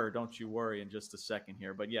into her. Don't you worry in just a second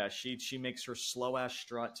here. But yeah, she makes her slow ass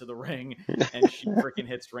strut to the ring, and she freaking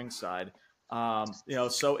hits ringside.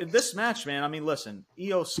 So in this match, man, I mean, listen,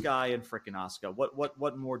 Iyo Sky and freaking Asuka.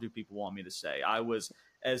 What more do people want me to say? I was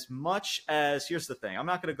as much as here's the thing. I'm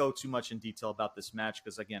not going to go too much in detail about this match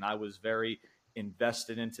because again, I was very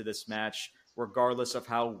invested into this match, regardless of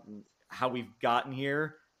how we've gotten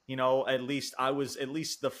here. At least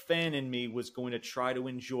the fan in me was going to try to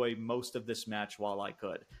enjoy most of this match while I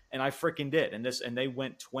could. And I freaking did. And they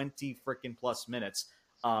went 20 freaking plus minutes,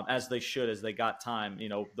 as they should, as they got time,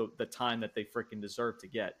 the time that they freaking deserve to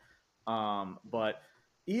get. But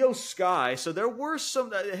Iyo Sky, so there were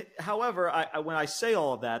some, however, when I say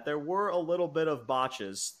all of that, there were a little bit of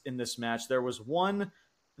botches in this match. There was one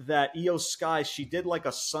that Iyo Sky, she did like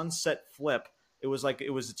a sunset flip.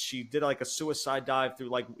 She did like a suicide dive through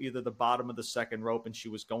like either the bottom of the second rope and she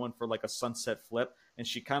was going for like a sunset flip and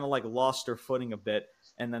she kind of like lost her footing a bit.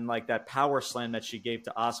 And then like that power slam that she gave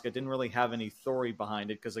to Asuka didn't really have any authority behind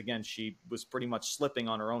it because again, she was pretty much slipping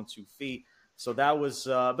on her own 2 feet. So that was,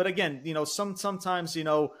 but again, sometimes,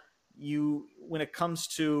 when it comes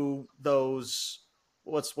to those,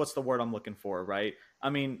 what's the word I'm looking for, right? I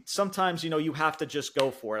mean, sometimes, you have to just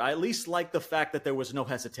go for it. I at least like the fact that there was no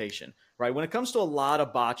hesitation, right? When it comes to a lot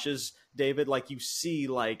of botches, David, like you see,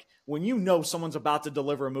 like when someone's about to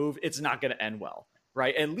deliver a move, it's not going to end well,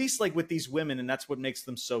 right? At least like with these women, and that's what makes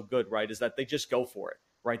them so good, right? Is that they just go for it.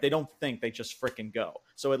 right? They don't think, they just freaking go.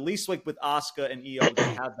 So at least like with Asuka and Iyo, they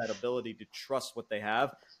have that ability to trust what they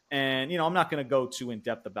have. And, I'm not going to go too in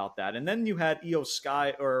depth about that. And then you had Iyo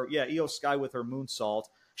Sky with her moonsault.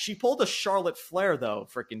 She pulled a Charlotte Flair, though,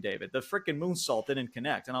 freaking David. The freaking moonsault didn't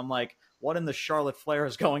connect. And I'm like, what in the Charlotte Flair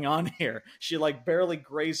is going on here? She like barely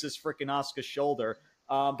grazes freaking Asuka's shoulder.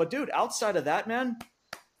 But dude, outside of that, man,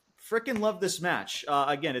 freaking love this match.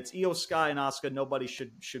 Again, it's Iyo Sky and Asuka. Nobody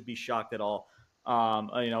should be shocked at all.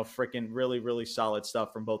 Freaking really, really solid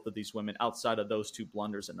stuff from both of these women outside of those two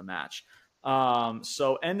blunders in the match.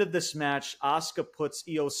 So end of this match, Asuka puts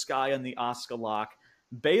Iyo Sky on the Asuka lock.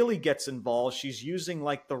 Bayley gets involved. She's using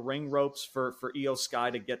like the ring ropes for Iyo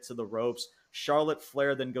Sky to get to the ropes. Charlotte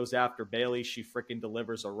Flair then goes after Bayley. She freaking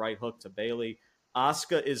delivers a right hook to Bayley.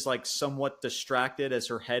 Asuka is like somewhat distracted as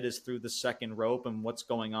her head is through the second rope and what's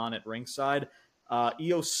going on at ringside.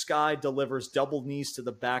 Iyo Sky delivers double knees to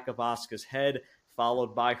the back of Asuka's head,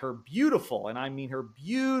 followed by her beautiful, and I mean her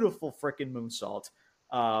beautiful freaking moonsault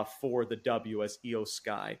for the W as Iyo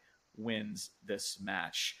Sky wins this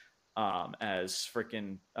match. As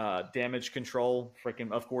freaking Damage Control,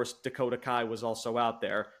 freaking, of course, Dakota Kai was also out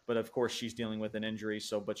there, but of course she's dealing with an injury,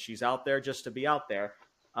 but she's out there just to be out there.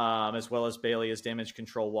 As well as Bayley as Damage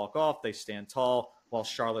Control walk off. They stand tall while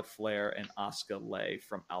Charlotte Flair and Asuka lay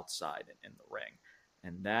from outside and in the ring.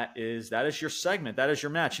 And that is your segment. That is your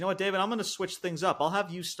match. You know what, David? I'm going to switch things up. I'll have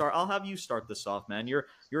you start this off, man. Your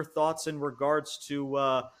thoughts in regards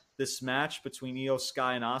to this match between Iyo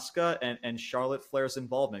Sky and Asuka and Charlotte Flair's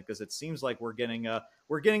involvement, because it seems like we're getting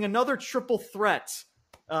another triple threat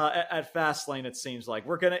at Fastlane. It seems like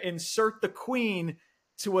we're going to insert the Queen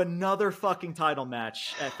to another fucking title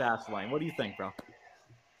match at Fastlane. What do you think, bro?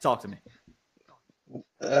 Talk to me.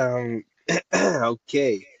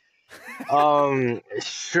 Okay.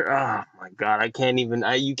 Sure. Oh my God, I can't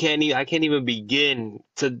even begin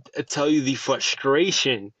to tell you the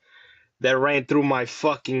frustration that ran through my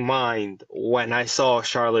fucking mind when I saw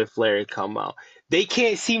Charlotte Flair come out. They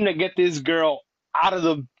can't seem to get this girl out of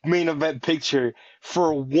the main event picture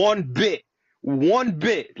for one bit. One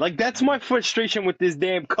bit. Like, that's my frustration with this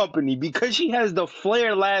damn company, because she has the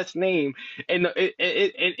Flair last name in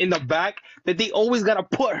the back, that they always gotta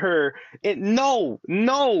put her in. No,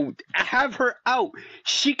 have her out.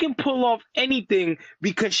 She can pull off anything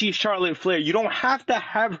because she's Charlotte Flair. You don't have to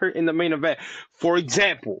have her in the main event. For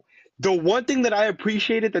example, the one thing that I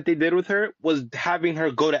appreciated that they did with her was having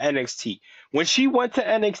her go to NXT. When she went to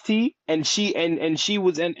NXT and she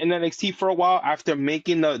was in NXT for a while after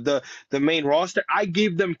making the main roster, I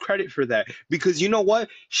gave them credit for that, because you know what?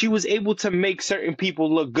 She was able to make certain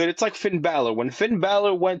people look good. It's like Finn Balor. When Finn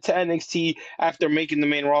Balor went to NXT after making the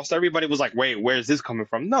main roster, everybody was like, wait, where's this coming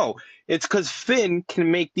from? No, it's because Finn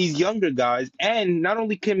can make these younger guys, and not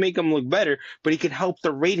only can make them look better, but he can help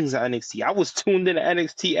the ratings at NXT. I was tuned into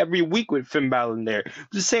NXT every week with Finn Balor in there.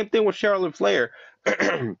 The same thing with Charlotte Flair.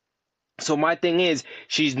 So my thing is,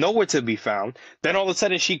 she's nowhere to be found. Then all of a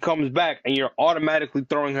sudden she comes back, and you're automatically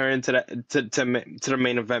throwing her into the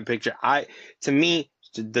main event picture. To me,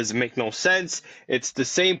 it doesn't make no sense. It's the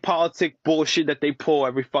same politic bullshit that they pull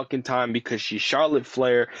every fucking time, because she's Charlotte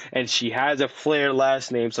Flair and she has a Flair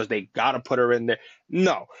last name, so they gotta put her in there.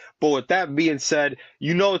 No. But with that being said,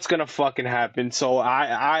 you know it's gonna fucking happen. So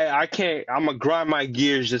I can't. I'm gonna grind my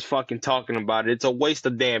gears just fucking talking about it. It's a waste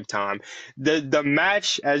of damn time. The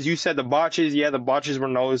match, as you said, the botches were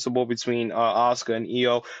noticeable between Asuka and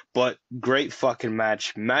Iyo, but great fucking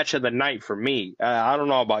match of the night for me. I don't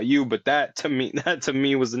know about you, but that to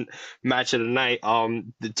me was a match of the night.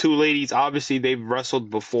 The two ladies, obviously they've wrestled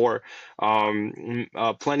before,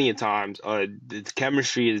 plenty of times. The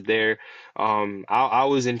chemistry is there. I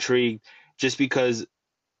was intrigued just because,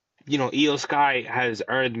 Iyo Sky has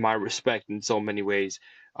earned my respect in so many ways.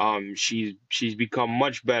 She's become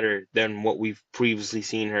much better than what we've previously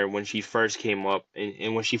seen her when she first came up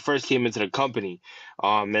and when she first came into the company.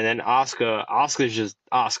 And then Asuka's just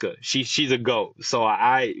Asuka. She's a GOAT. So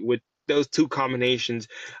with those two combinations,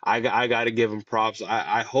 I got to give them props.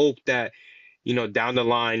 I hope that, down the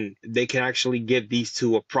line, they can actually give these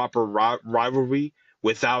two a proper rivalry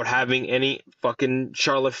without having any fucking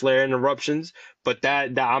Charlotte Flair interruptions. But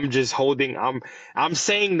that I'm just holding. I'm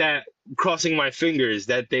saying that, crossing my fingers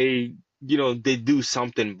that they do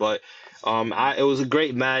something. But it was a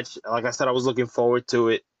great match. Like I said, I was looking forward to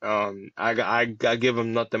it. I give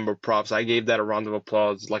them nothing but props. I gave that a round of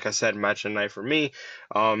applause. Like I said, match of the night for me.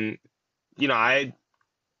 I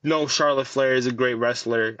know Charlotte Flair is a great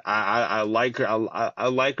wrestler. I like her. I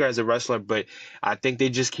like her as a wrestler, but I think they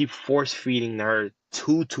just keep force feeding her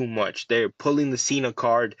too much. They're pulling the Cena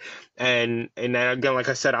card, and then again, like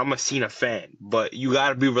I said, I'm a Cena fan, but you got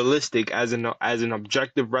to be realistic as an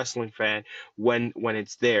objective wrestling fan when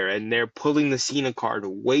it's there, and they're pulling the Cena card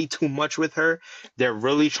way too much with her. They're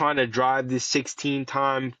really trying to drive this 16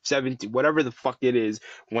 time 17 whatever the fuck it is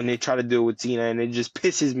when they try to do it with Cena, and it just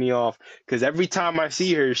pisses me off because every time I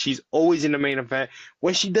see her, she's always in the main event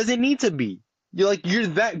when she doesn't need to be. You're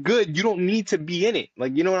that good. You don't need to be in it.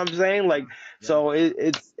 Like, you know what I'm saying? Like, so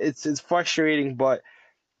it's frustrating, but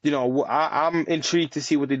I'm intrigued to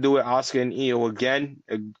see what they do with Asuka and Iyo again.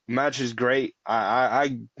 The match is great.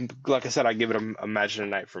 I like I said, I give it a match of the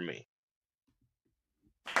night for me.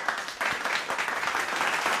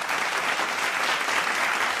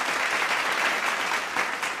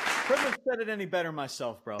 Couldn't have said it any better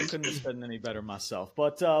myself, bro. Couldn't have said it any better myself.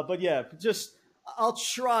 But yeah, just I'll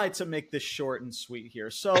try to make this short and sweet here.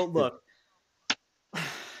 So look,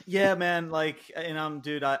 yeah, man. Like, and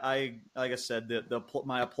dude. I like I said,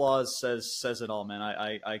 my applause says it all, man.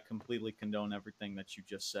 I completely condone everything that you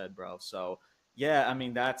just said, bro. So yeah, I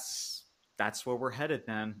mean that's where we're headed,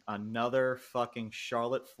 man. Another fucking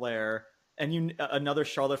Charlotte Flair. And another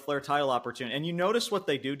Charlotte Flair title opportunity. And you notice what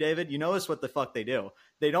they do, David? You notice what the fuck they do.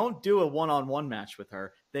 They don't do a one-on-one match with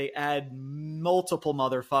her. They add multiple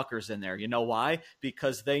motherfuckers in there. You know why?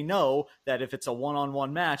 Because they know that if it's a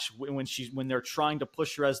one-on-one match, when they're trying to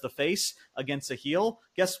push her as the face against a heel,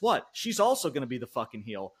 guess what? She's also going to be the fucking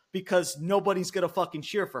heel because nobody's going to fucking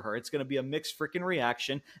cheer for her. It's going to be a mixed freaking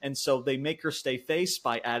reaction. And so they make her stay face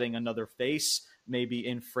by adding another face, maybe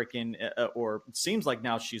in freaking, or it seems like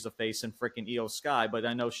now she's a face in freaking Iyo Sky, but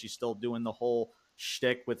I know she's still doing the whole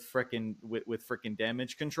shtick with freaking with freaking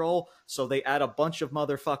damage control. So they add a bunch of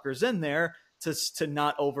motherfuckers in there to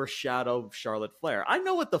not overshadow Charlotte Flair. I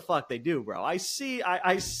know what the fuck they do, bro. I see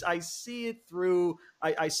it through.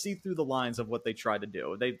 I see through the lines of what they try to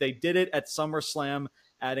do. They did it at SummerSlam,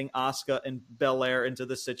 adding Asuka and Belair into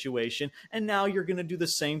the situation. And now you're going to do the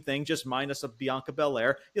same thing, just minus a Bianca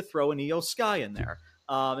Belair. You throw an Iyo Sky in there.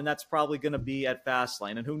 And that's probably going to be at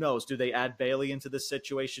Fastlane. And who knows, do they add Bayley into this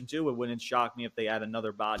situation too? It wouldn't shock me if they add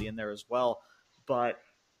another body in there as well. But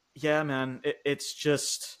yeah, man, it's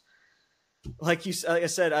just... Like I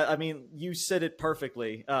said, I mean, you said it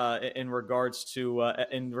perfectly in regards to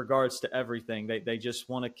everything. They just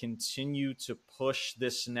want to continue to push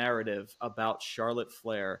this narrative about Charlotte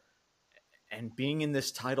Flair and being in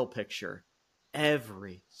this title picture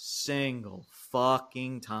every single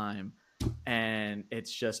fucking time, and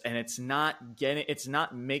it's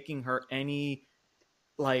not making her any,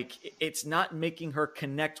 like, it's not making her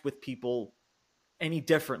connect with people any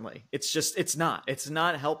differently. It's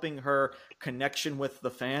not helping her connection with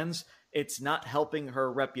the fans. It's not helping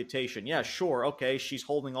her reputation. Yeah, sure. Okay. She's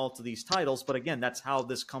holding all to these titles, but again, that's how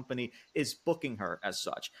this company is booking her as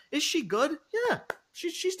such. Is she good? Yeah.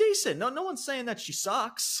 She's decent. No one's saying that she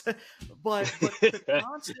sucks, but the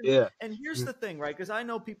constant, yeah. And here's the thing, right? Because I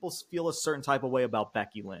know people feel a certain type of way about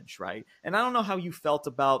Becky Lynch, right? And I don't know how you felt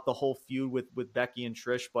about the whole feud with Becky and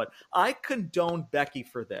Trish, but I condone Becky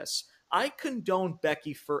for this. I condone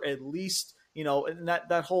Becky for at least, and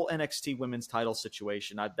that whole NXT women's title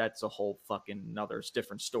situation, that's a whole fucking another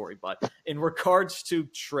different story. But in regards to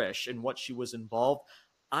Trish and what she was involved,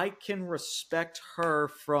 I can respect her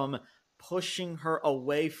from pushing her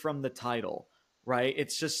away from the title, right?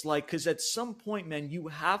 It's just like, because at some point, man, you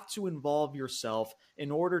have to involve yourself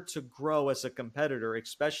in order to grow as a competitor,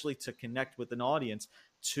 especially to connect with an audience,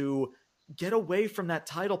 to get away from that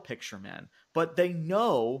title picture, man. But they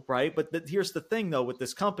know, right? But here's the thing, though, with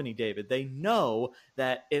this company, David. They know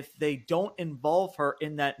that if they don't involve her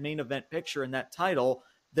in that main event picture, in that title,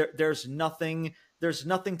 there's nothing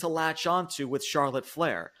to latch onto with Charlotte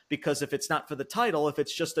Flair. Because if it's not for the title, if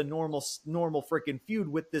it's just a normal freaking feud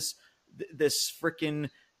with this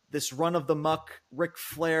run of the muck Ric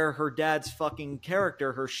Flair, her dad's fucking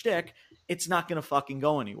character, her shtick, it's not gonna fucking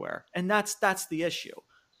go anywhere. And that's the issue.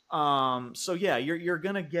 So yeah, you're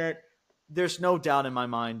gonna get, there's no doubt in my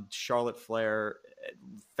mind, Charlotte Flair,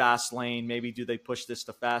 Fastlane. Maybe do they push this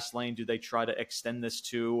to Fastlane? Do they try to extend this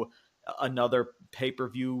to another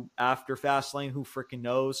pay-per-view after Fastlane? Who freaking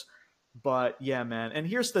knows? But yeah, man. And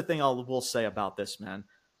here's the thing we'll say about this, man.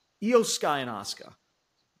 Iyo Sky and Asuka.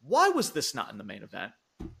 Why was this not in the main event?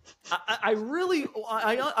 I really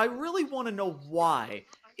want to know why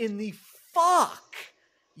in the fuck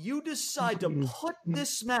you decide to put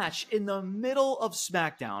this match in the middle of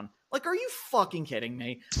SmackDown. Like, are you fucking kidding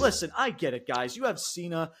me? Listen, I get it, guys. You have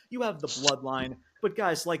Cena, you have the Bloodline, but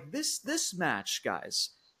guys, like this match,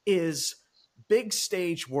 guys, is big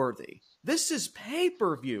stage worthy. This is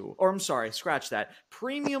pay-per-view, or I'm sorry, scratch that,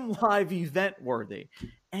 premium live event worthy.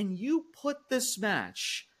 And you put this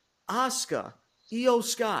match, Asuka, Iyo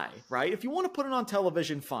Sky, right? If you want to put it on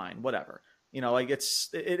television, fine, whatever. Like it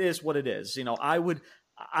is what it is. I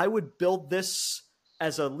would build this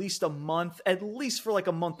as at least a month, at least for like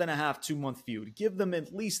a month and a half, 2-month feud. Give them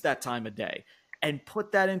at least that time of day and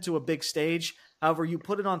put that into a big stage. However, you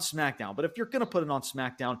put it on SmackDown. But if you're going to put it on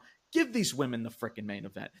SmackDown, give these women the freaking main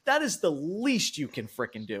event. That is the least you can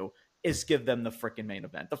freaking do, is give them the freaking main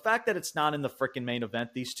event. The fact that it's not in the freaking main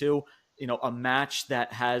event, these two, a match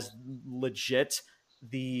that has legit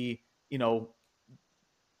the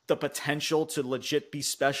potential to legit be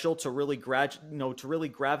special, to really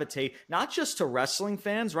gravitate not just to wrestling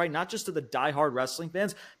fans, right? Not just to the diehard wrestling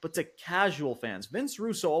fans, but to casual fans. Vince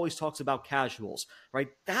Russo always talks about casuals, right?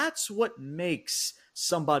 That's what makes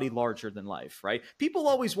somebody larger than life, right? People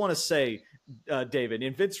always want to say, David,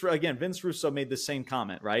 and Vince Russo made the same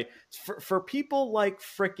comment, right? For people like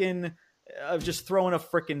frickin', just throwing a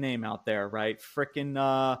frickin' name out there, right? Frickin',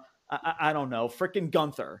 I don't know, frickin'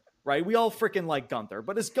 Gunther, right? We all freaking like Gunther,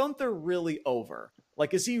 but is Gunther really over?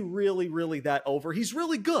 Like, is he really, really that over? He's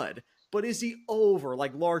really good, but is he over?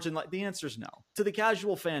 Like large and like? The answer is no. To the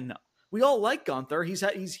casual fan, no. We all like Gunther.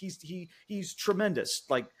 He's tremendous.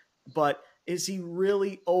 Like, but is he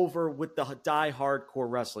really over with the die-hardcore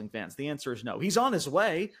wrestling fans? The answer is no. He's on his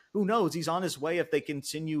way. Who knows? He's on his way if they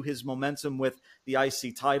continue his momentum with the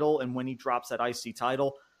IC title and when he drops that IC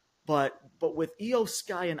title. But with Iyo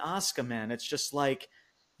Sky and Asuka, man, it's just like,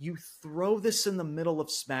 you throw this in the middle of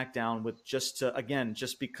SmackDown with just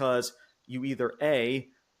because you either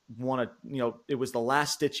want to, it was the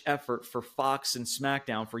last ditch effort for Fox and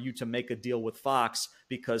SmackDown for you to make a deal with Fox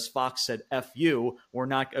because Fox said, F you, we're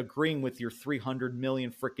not agreeing with your $300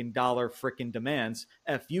 million freaking dollar freaking demands.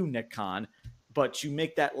 F you, Nick Khan. But you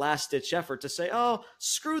make that last ditch effort to say, oh,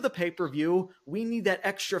 screw the pay-per-view. We need that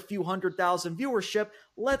extra few 100,000 viewership.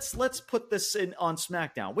 Let's put this in on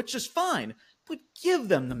SmackDown, which is fine. But give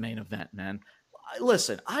them the main event, man.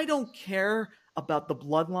 Listen, I don't care about the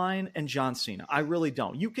Bloodline and John Cena. I really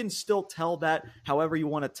don't. You can still tell that however you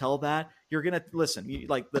want to tell that. You're gonna listen,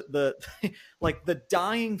 like the like the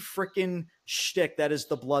dying freaking shtick that is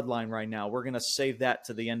the Bloodline right now. We're gonna save that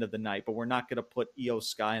to the end of the night, but we're not gonna put Iyo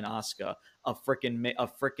Sky and Asuka, a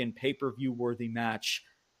freaking pay-per-view worthy match,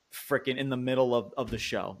 freaking in the middle of the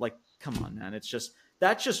show. Like, come on, man. It's just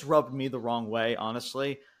that just rubbed me the wrong way,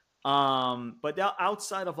 honestly. But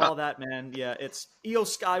outside of all that, man, yeah, it's Iyo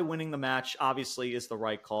Sky winning the match obviously is the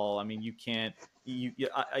right call. I mean, you can't,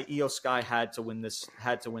 Iyo Sky had to win this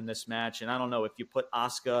match. And I don't know, if you put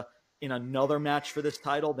Asuka in another match for this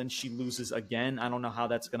title, then she loses again. I don't know how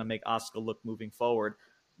that's going to make Asuka look moving forward,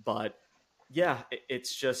 but yeah,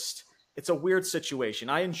 it's a weird situation.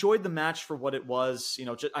 I enjoyed the match for what it was.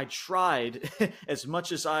 I tried as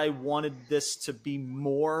much as I wanted this to be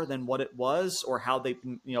more than what it was, or how they,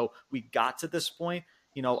 we got to this point.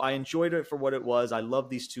 I enjoyed it for what it was. I love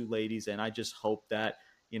these two ladies, and I just hope that,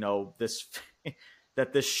 this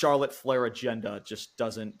that this Charlotte Flair agenda just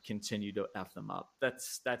doesn't continue to F them up.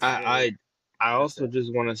 That's I also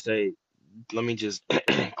just want to say, let me just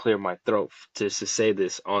clear my throat just to say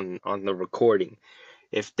this on the recording.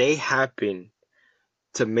 If they happen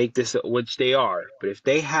to make this, which they are, but if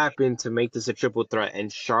they happen to make this a triple threat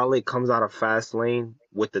and Charlotte comes out of Fastlane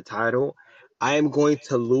with the title, I am going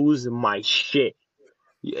to lose my shit.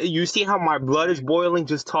 You see how my blood is boiling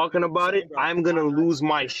just talking about it? I'm gonna lose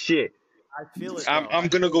my shit. I feel it. I'm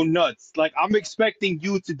gonna go nuts. Like, I'm expecting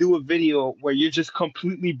you to do a video where you're just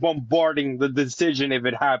completely bombarding the decision if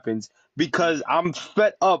it happens, because I'm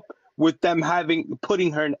fed up with them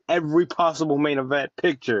putting her in every possible main event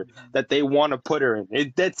picture that they want to put her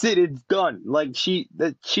in. That's it. It's done. Like,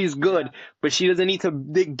 she's good, but she doesn't need to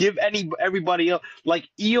give everybody else. Like,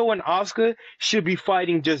 Iyo and Asuka should be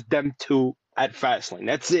fighting just them two at Fastlane.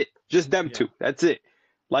 That's it. Just them two. That's it.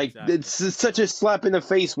 Like, Exactly. It's such a slap in the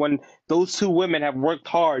face when those two women have worked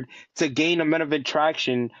hard to gain a main event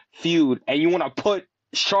traction feud, and you want to put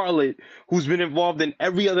Charlotte, who's been involved in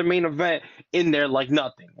every other main event, in there like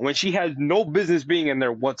nothing, when she has no business being in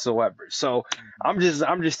there whatsoever. So I'm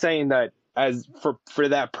just saying that, as for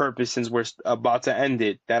that purpose, since we're about to end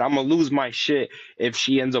it, that I'm gonna lose my shit if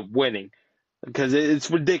she ends up winning, because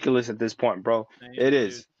it's ridiculous at this point, bro. It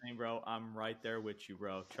is. Same, bro. I'm right there with you,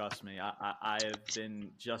 bro. Trust me. I have been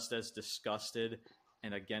just as disgusted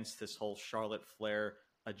and against this whole Charlotte Flair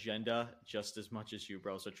agenda just as much as you,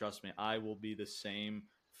 bro. So trust me, I will be the same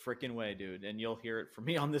freaking way, dude. And you'll hear it from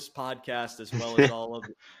me on this podcast as well as all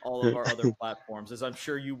of our other platforms, as I'm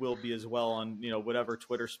sure you will be as well on, whatever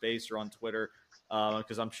Twitter space or on Twitter,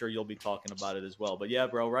 because I'm sure you'll be talking about it as well. But yeah,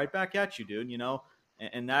 bro, right back at you, dude.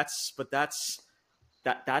 And that's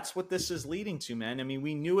what this is leading to, man. I mean,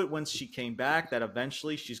 we knew it when she came back that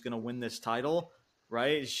eventually she's going to win this title,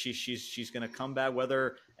 right? She's going to come back,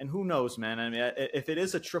 and who knows, man. I mean, if it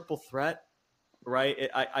is a triple threat, right?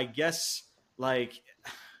 I guess I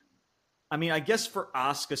guess for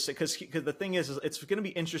Asuka, because the thing is it's going to be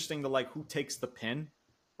interesting to who takes the pin,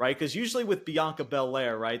 right? Because usually with Bianca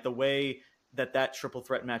Belair, right, the way that triple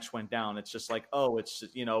threat match went down, it's just it's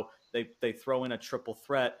they throw in a triple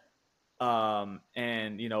threat, and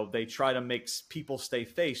they try to make people stay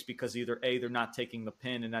face because either they're not taking the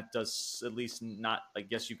pin, and that does at least not, I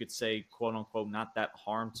guess you could say, quote unquote, not that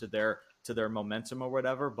harm to their momentum or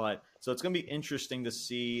whatever. But so it's going to be interesting to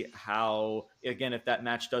see how, again, if that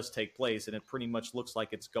match does take place, and it pretty much looks like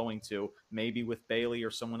it's going to, maybe with Bayley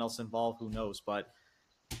or someone else involved, who knows. But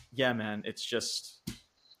yeah, man, it's just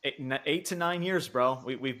 8 to 9 years, bro.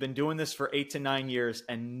 We've been doing this for 8 to 9 years,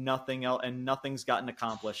 and nothing else, and nothing's gotten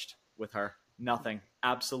accomplished with her. Nothing,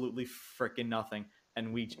 absolutely freaking nothing.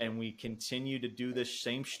 And we continue to do this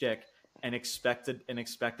same shtick and expect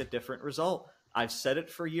a different result. I've said it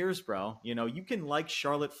for years, bro. You can like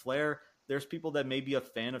Charlotte Flair. There's people that may be a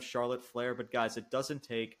fan of Charlotte Flair, but guys, it doesn't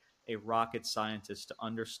take a rocket scientist to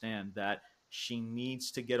understand that she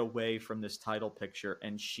needs to get away from this title picture,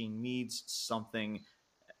 and she needs something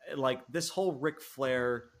like this whole Ric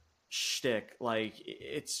Flair shtick.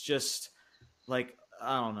 It's just I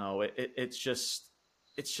don't know.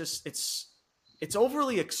 It's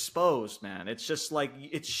overly exposed, man. It's just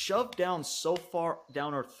it's shoved down so far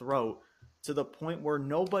down our throat to the point where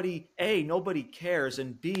nobody cares,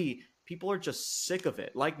 and B, people are just sick of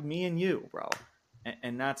it, like me and you, bro.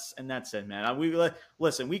 And that's it, man.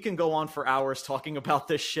 Listen, we can go on for hours talking about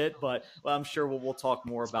this shit, but I'm sure we'll talk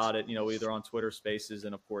more about it, either on Twitter Spaces,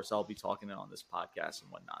 and of course I'll be talking it on this podcast and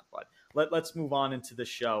whatnot. But let's move on into the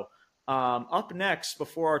show. Up next,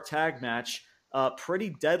 before our tag match, Pretty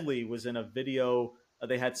Deadly was in a video.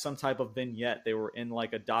 They had some type of vignette. They were in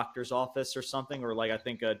a doctor's office or something, or I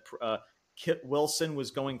think Kit Wilson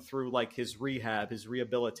was going through his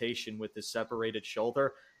rehabilitation with his separated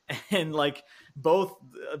shoulder, and both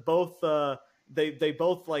they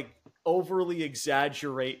both overly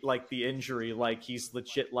exaggerate the injury, he's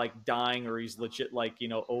legit dying, or he's legit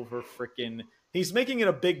over freaking, he's making it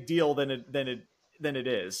a big deal than it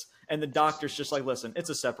is. And the doctor's just listen, it's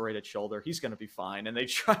a separated shoulder, he's gonna be fine. And they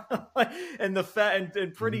try and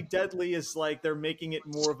and Pretty Deadly is they're making it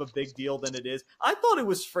more of a big deal than it is. I thought it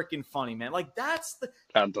was freaking funny, man. That's the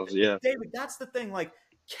David, that's the thing,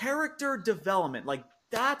 character development.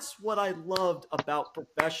 That's what I loved about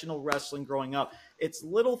professional wrestling growing up. It's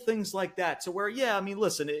little things like that to where, yeah, I mean,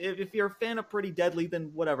 listen, if you're a fan of Pretty Deadly,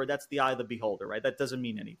 then whatever, that's the eye of the beholder, right? That doesn't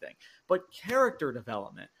mean anything. But character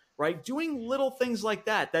development, right? Doing little things like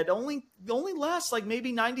that only lasts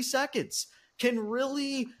maybe 90 seconds can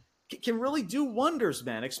really do wonders,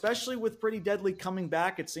 man, especially with Pretty Deadly coming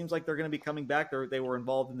back. It seems like they're going to be coming back. They were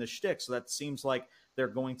involved in the shtick, so that seems like they're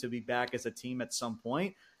going to be back as a team at some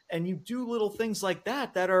point. And you do little things like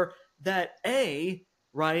that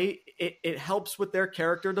right, it helps with their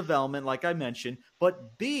character development, like I mentioned,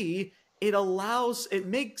 but B, it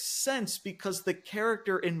makes sense because the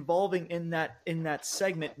character involving in that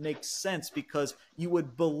segment makes sense, because you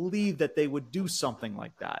would believe that they would do something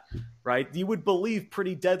like that, right? You would believe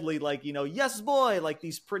Pretty Deadly, yes boy,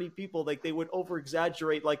 these pretty people, they would over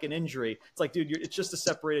exaggerate an injury. It's dude, it's just a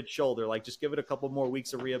separated shoulder, just give it a couple more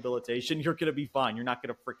weeks of rehabilitation, you're gonna be fine, you're not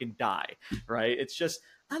gonna freaking die, right? It's just,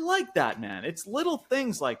 I like that, man. It's little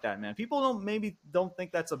things like that, man. People don't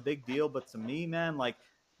think that's a big deal, but to me, man,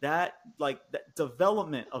 that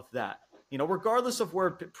development of that, regardless of where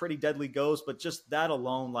Pretty Deadly goes, but just that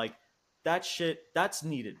alone, that shit, that's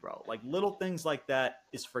needed, bro. Little things like that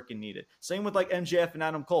is freaking needed. Same with MJF and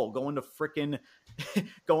Adam Cole going to freaking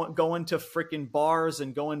going to freaking bars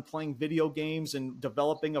and playing video games and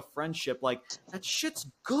developing a friendship. That shit's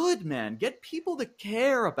good, man. Get people to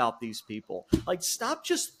care about these people. Stop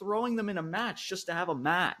just throwing them in a match just to have a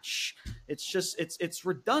match. It's just it's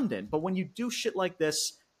redundant. But when you do shit like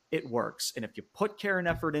this, it works. And if you put care and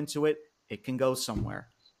effort into it, it can go somewhere.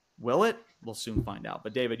 Will it? We'll soon find out.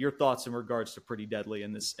 But David, your thoughts in regards to Pretty Deadly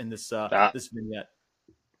in this vignette?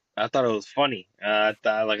 I thought it was funny. Like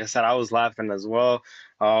I said, I was laughing as well.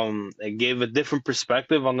 It gave a different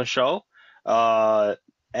perspective on the show.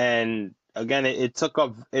 And again, it took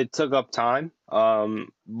up time.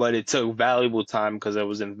 But it took valuable time because it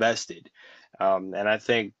was invested. And I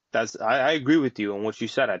think I agree with you on what you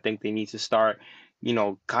said. I think they need to start,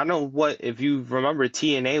 kind of what, if you remember,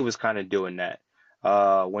 TNA was kind of doing that.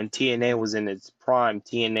 When TNA was in its prime,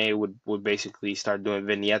 TNA would basically start doing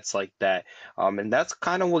vignettes like that. And that's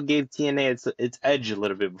kind of what gave TNA its edge a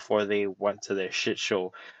little bit before they went to their shit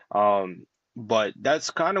show. Um, but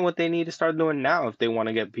that's kind of what they need to start doing now if they want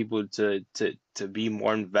to get people to be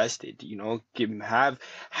more invested.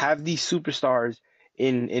 Have these superstars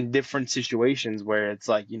in different situations where it's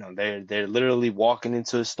like, they're literally walking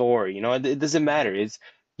into a store. It doesn't matter. It's,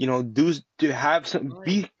 do have some, Right.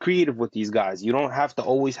 be creative with these guys. You don't have to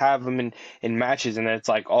always have them in matches and it's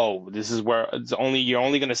like, oh, this is where you're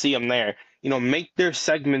only gonna see them there. Make their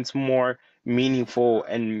segments more meaningful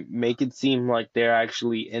and make it seem like they're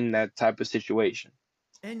actually in that type of situation.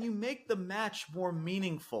 And you make the match more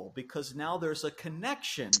meaningful because now there's a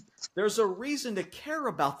connection. There's a reason to care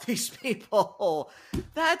about these people.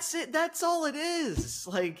 That's it. That's all it is.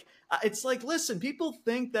 It's like, listen, people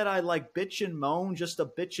think that I like bitch and moan, just a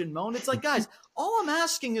bitch and moan. It's like, guys, all I'm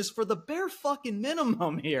asking is for the bare fucking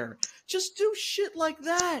minimum here. Just do shit like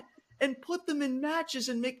that and put them in matches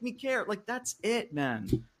and make me care. Like, that's it, man.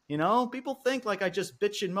 People think like I just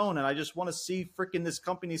bitch and moan and I just want to see freaking this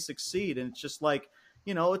company succeed. And it's just like,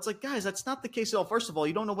 it's like, guys, that's not the case at all. First of all,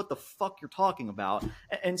 you don't know what the fuck you're talking about.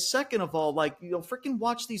 And second of all, like, freaking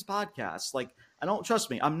watch these podcasts. Like, I don't, trust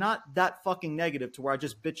me, I'm not that fucking negative to where I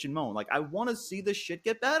just bitch and moan. Like, I want to see this shit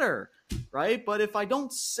get better, right? But if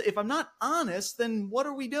I'm not honest, then what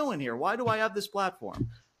are we doing here? Why do I have this platform?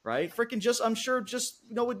 Right? Freaking just, I'm sure just,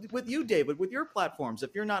 with you, David, with your platforms, if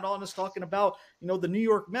you're not honest talking about, the New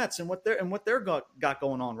York Mets and what they're got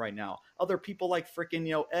going on right now. Other people like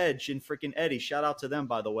freaking, Edge and freaking Eddie, shout out to them,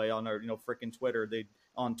 by the way, on our, freaking Twitter,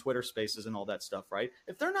 on Twitter Spaces and all that stuff, right?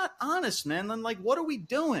 If they're not honest, man, then like, what are we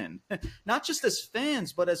doing? Not just as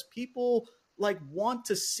fans, but as people like want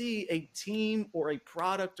to see a team or a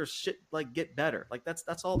product or shit like get better. Like that's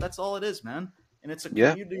all it is, man. And it's a Yeah.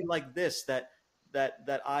 community like this that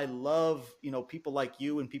I love, people like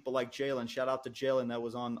you and people like Jalen. Shout out to Jalen that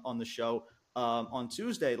was on the show on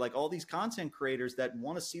Tuesday. Like all these content creators that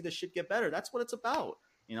want to see the shit get better. That's what it's about,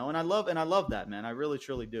 And I love that, man. I really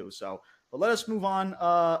truly do. So, but let us move on.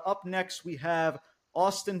 Up next we have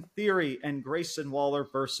Austin Theory and Grayson Waller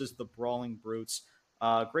versus the Brawling Brutes.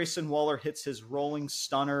 Grayson Waller hits his rolling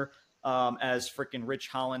stunner as freaking Rich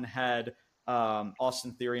Holland had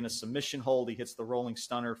Austin Theory in a submission hold. He hits the rolling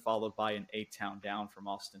stunner, followed by an 8-count down from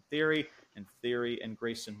Austin Theory. And Theory and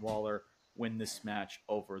Grayson Waller win this match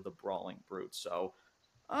over the Brawling Brute. So,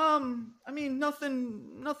 I mean,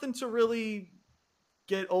 nothing to really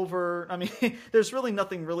get over. I mean, there's really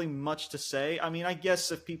nothing really much to say. I mean, I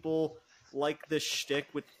guess if people like this shtick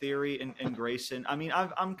with Theory and Grayson, I mean,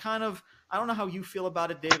 I'm kind of, I don't know how you feel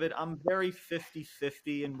about it, David. I'm very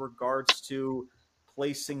 50-50 in regards to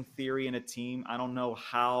placing Theory in a team. I don't know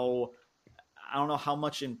how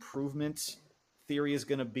much improvement Theory is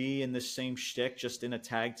going to be in this same shtick, just in a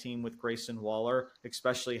tag team with Grayson Waller,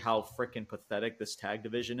 especially how freaking pathetic this tag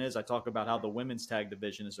division is. I talk about how the women's tag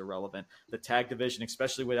division is irrelevant. The tag division,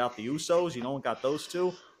 especially without the Usos, got those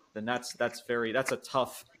two, then that's a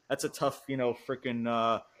tough, freaking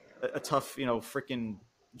a tough, freaking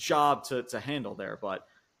job to handle there. But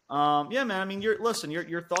yeah, man. I mean,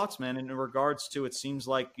 your thoughts, man, in regards to, it seems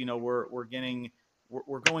like we're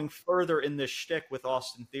going further in this shtick with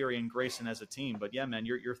Austin Theory and Grayson as a team. But yeah, man,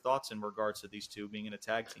 your thoughts in regards to these two being in a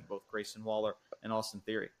tag team, both Grayson Waller and Austin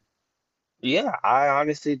Theory. Yeah, I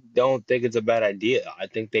honestly don't think it's a bad idea. I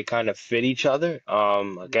think they kind of fit each other.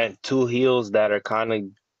 Yeah, Again, two heels that are kind of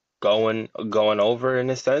going over in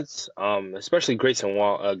a sense. Especially Grayson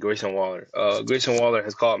Waller. Grayson Waller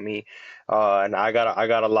has caught me, and I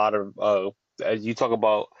got a lot of as you talk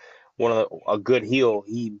about a good heel.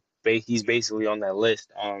 He's basically on that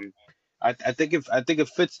list. I think it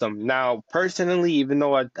fits them. Now, personally, even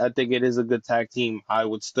though I think it is a good tag team, I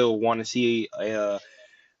would still want to see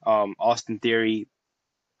Austin Theory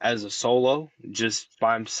as a solo, just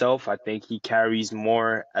by himself. I think he carries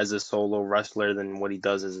more as a solo wrestler than what he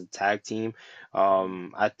does as a tag team.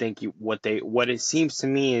 I think what it seems to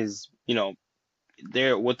me is,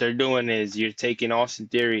 what they're doing is you're taking Austin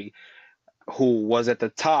Theory, who was at the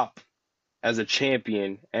top as a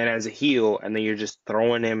champion and as a heel, and then you're just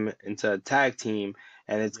throwing him into a tag team,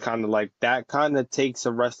 and it's yeah, kind of like that kind of takes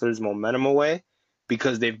a wrestler's momentum away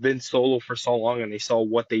because they've been solo for so long and they saw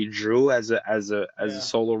what they drew as a yeah,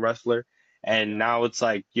 solo wrestler. And yeah. now it's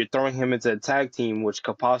like you're throwing him into a tag team, which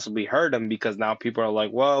could possibly hurt him because now people are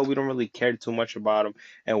like, well, we don't really care too much about him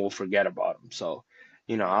and we'll forget about him. So,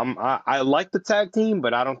 I like the tag team,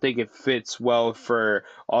 but I don't think it fits well for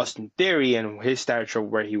Austin Theory and his stature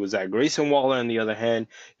where he was at. Grayson Waller, on the other hand,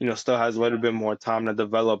 still has a little bit more time to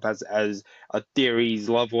develop as a Theory's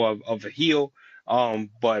level of a heel.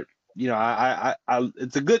 But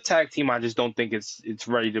it's a good tag team. I just don't think it's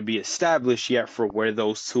ready to be established yet for where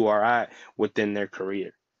those two are at within their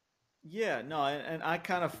career. Yeah, no, and I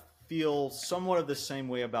kind of feel somewhat of the same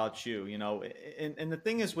way about you, and the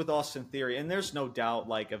thing is with Austin Theory, and there's no doubt,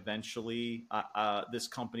 like, eventually this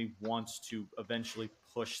company wants to eventually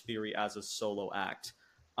push Theory as a solo act.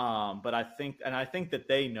 But I think that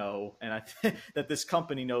they know, and I think that this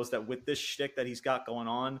company knows that with this shtick that he's got going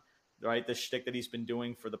on, right, this shtick that he's been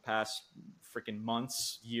doing for the past freaking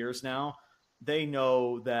months, years now, they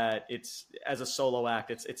know that it's as a solo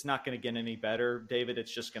act, it's not going to get any better, David.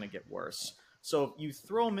 It's just going to get worse. So if you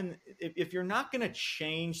throw him in, if you're not going to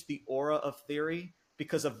change the aura of Theory,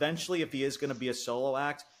 because eventually, if he is going to be a solo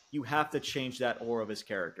act, you have to change that aura of his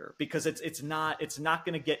character, because it's not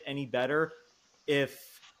going to get any better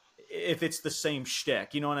if it's the same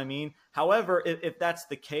shtick. You know what I mean? However, if that's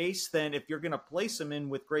the case, then if you're going to place him in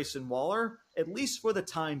with Grayson Waller, at least for the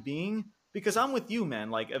time being. Because I'm with you, man.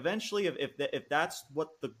 Like, eventually, if that's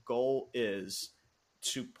what the goal is,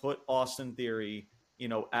 to put Austin Theory,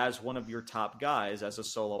 as one of your top guys, as a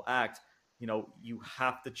solo act, you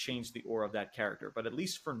have to change the aura of that character. But at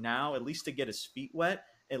least for now, at least to get his feet wet,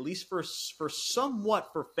 at least for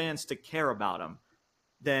somewhat for fans to care about him,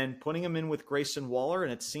 then putting him in with Grayson Waller,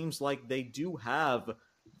 and it seems like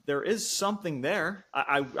there is something there.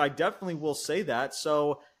 I definitely will say that.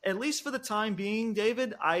 So at least for the time being,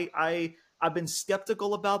 David, I've been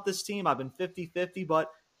skeptical about this team. I've been 50-50, but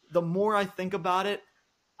the more I think about it,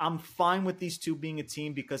 I'm fine with these two being a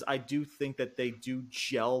team, because I do think that they do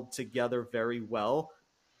gel together very well.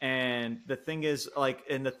 And the thing is,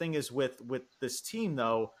 with this team,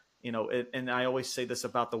 though, and I always say this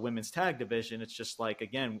about the women's tag division, it's just like,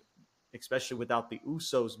 again, especially without the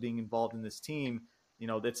Usos being involved in this team,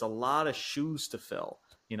 it's a lot of shoes to fill,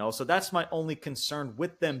 so that's my only concern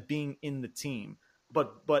with them being in the team.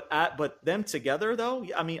 But them together, though,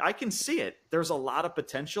 I mean, I can see it. There's a lot of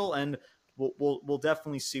potential, and we'll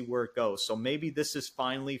definitely see where it goes. So maybe this is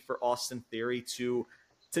finally for Austin Theory to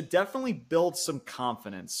definitely build some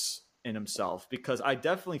confidence in himself, because I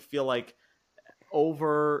definitely feel like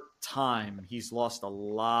over time he's lost a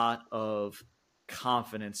lot of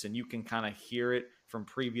confidence, and you can kind of hear it from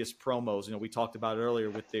previous promos. We talked about it earlier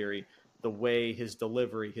with Theory, the way his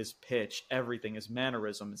delivery, his pitch, everything, his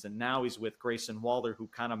mannerisms. And now he's with Grayson Waller, who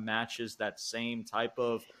kind of matches that same type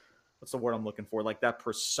of, what's the word I'm looking for? Like that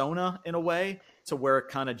persona in a way, to where it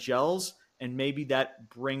kind of gels. And maybe that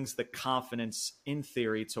brings the confidence in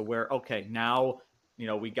Theory to where, okay, now,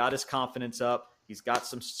 we got his confidence up. He's got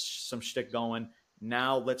some shtick going.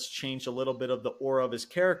 Now let's change a little bit of the aura of his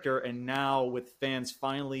character. And now with fans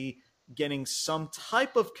finally getting some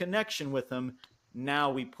type of connection with him,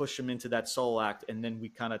 now we push him into that solo act, and then we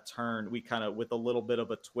kind of with a little bit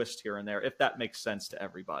of a twist here and there, if that makes sense to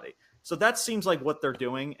everybody. So that seems like what they're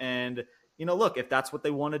doing. And, look, if that's what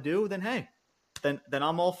they want to do, then hey, then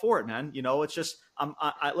I'm all for it, man. It's just,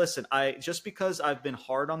 listen, just because I've been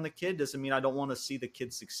hard on the kid doesn't mean I don't want to see the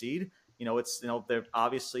kid succeed. They're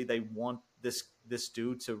obviously, they want this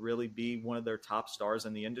dude to really be one of their top stars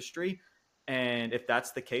in the industry. And if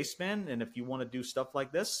that's the case, man, and if you want to do stuff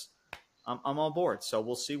like this, I'm on board. So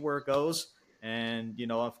we'll see where it goes. And,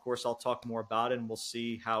 of course, I'll talk more about it, and we'll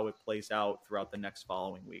see how it plays out throughout the next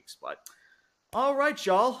following weeks. But all right,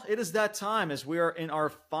 y'all, it is that time, as we are in our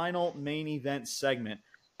final main event segment.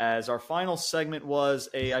 As our final segment was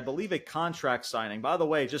I believe a contract signing. By the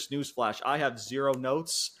way, just newsflash, I have zero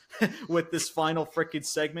notes with this final freaking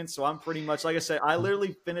segment. So I'm pretty much, like I said, I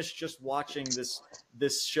literally finished just watching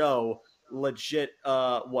this show legit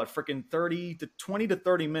freaking 20 to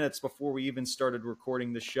 30 minutes before we even started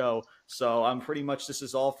recording the show. So I'm pretty much, this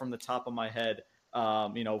is all from the top of my head,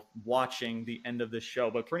 watching the end of this show.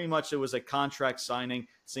 But pretty much it was a contract signing.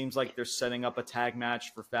 Seems like they're setting up a tag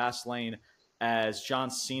match for Fastlane, as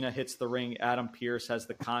John Cena hits the ring. Adam Pearce has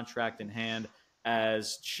the contract in hand,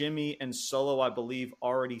 as Jimmy and Solo, I believe,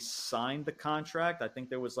 already signed the contract. I think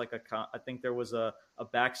there was a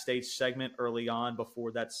backstage segment early on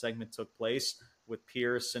before that segment took place, with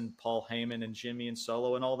Pearce and Paul Heyman and Jimmy and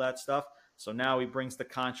Solo and all that stuff. So now he brings the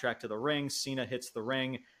contract to the ring. Cena hits the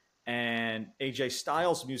ring, and AJ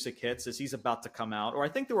Styles music hits as he's about to come out, or I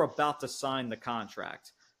think they were about to sign the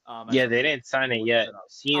contract. They didn't sign it yet.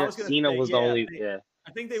 Cena was the only.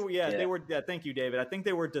 I think they were. Yeah, they were. Yeah, thank you, David. I think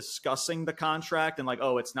they were discussing the contract and like,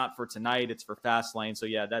 oh, it's not for tonight; it's for Fastlane. So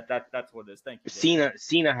yeah, that's what it is. Thank you, David.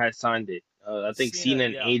 Cena has signed it. I think Cena, Cena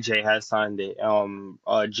and yeah. AJ has signed it.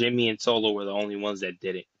 Jimmy and Solo were the only ones that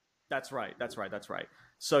did it. That's right. That's right. That's right.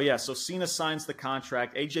 So yeah, so Cena signs the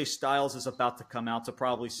contract. AJ Styles is about to come out to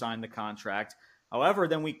probably sign the contract. However,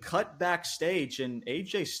 then we cut backstage, and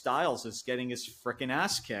AJ Styles is getting his freaking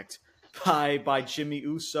ass kicked by Jimmy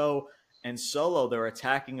Uso and Solo. They're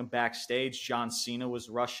attacking him backstage. John Cena was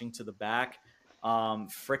rushing to the back.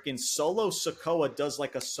 Freaking Solo Sokoa does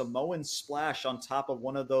like a Samoan splash on top of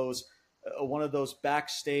one of those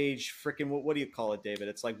backstage freaking what do you call it, David?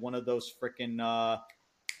 It's like one of those freaking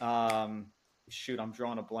um shoot, I'm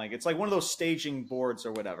drawing a blank. It's like one of those staging boards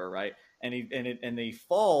or whatever, right? And he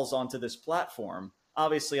falls onto this platform.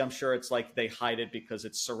 Obviously, I'm sure it's like they hide it because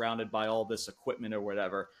it's surrounded by all this equipment or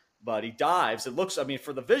whatever. But he dives. It looks, I mean,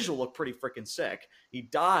 for the visual, look pretty freaking sick. He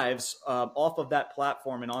dives off of that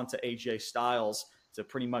platform and onto AJ Styles to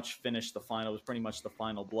pretty much finish the final. It was pretty much the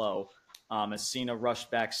final blow. As Cena rushed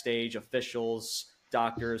backstage, officials,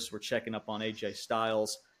 doctors were checking up on AJ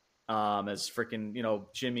Styles. As freaking,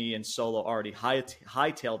 Jimmy and Solo already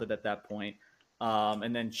hightailed it at that point.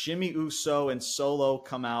 And then Jimmy Uso and Solo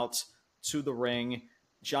come out to the ring.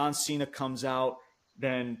 John Cena comes out.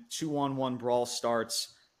 Then 2-on-1 brawl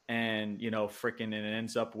starts. And, and it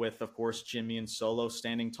ends up with, of course, Jimmy and Solo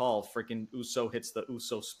standing tall. Freaking Uso hits the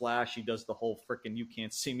Uso splash. He does the whole freaking you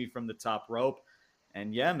can't see me from the top rope.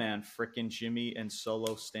 And yeah, man, freaking Jimmy and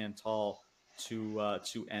Solo stand tall to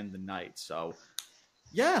end the night. So,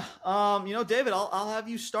 yeah, David, I'll have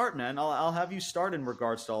you start, man. I'll have you start in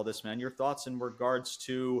regards to all this, man. Your thoughts in regards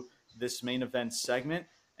to this main event segment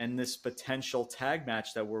and this potential tag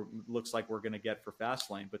match that looks like we're going to get for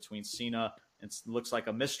Fastlane between Cena and looks like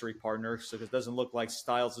a mystery partner, so it doesn't look like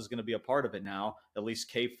Styles is going to be a part of it now, at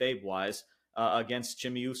least kayfabe wise, against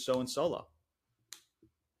Jimmy Uso and Solo.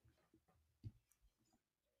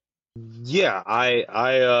 Yeah,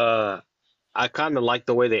 I kind of like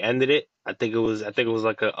the way they ended it. I think it was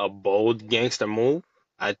like a bold gangster move.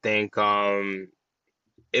 I think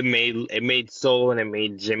it made Solo and it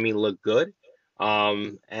made Jimmy look good.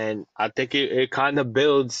 And I think it kind of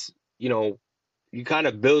builds, you kind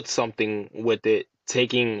of build something with it,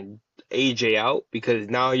 taking AJ out because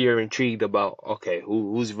now you're intrigued about, okay,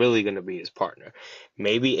 who's really gonna be his partner?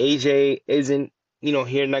 Maybe AJ isn't,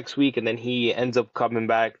 here next week, and then he ends up coming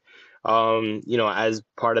back. As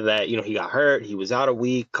part of that, he got hurt, he was out a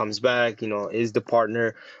week, comes back, is the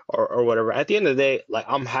partner or whatever. At the end of the day, like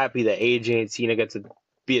I'm happy that AJ and Cena get to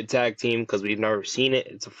be a tag team because we've never seen it.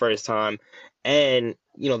 It's the first time. And,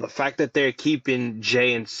 the fact that they're keeping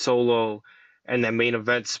Jay and Solo and that main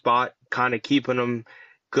event spot, kind of keeping them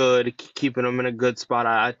good, keeping them in a good spot.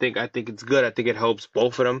 I think it's good. I think it helps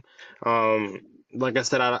both of them. Um, like I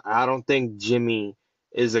said, I don't think Jimmy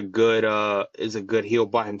is a good heel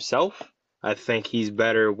by himself. I think he's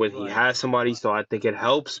better when he Right. has somebody, so I think it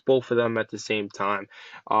helps both of them at the same time.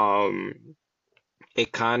 Um,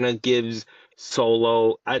 it kind of gives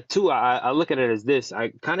Solo I look at it as this. I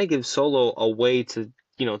kind of give Solo a way to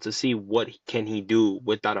see what can he do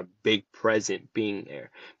without a big present being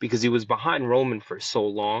there because he was behind Roman for so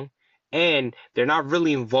long, and they're not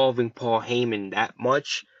really involving Paul Heyman that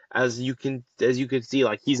much. As you can see,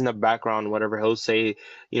 like he's in the background, whatever he'll say,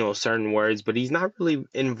 certain words, but he's not really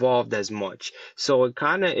involved as much. So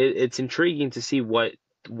it's intriguing to see what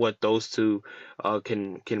those two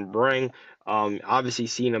can bring. Obviously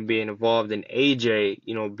Cena being involved in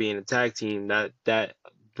AJ, being a tag team, that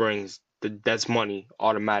brings that's money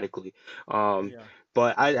automatically. Um, Yeah.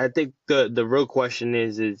 but I think the real question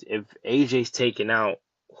is if AJ's taken out,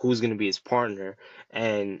 who's going to be his partner?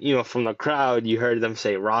 And from the crowd, you heard them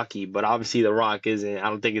say Rocky, but obviously The Rock isn't. I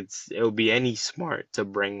don't think it would be any smart to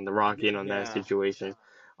bring The Rock in on that Yeah. situation.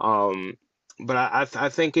 Um, but I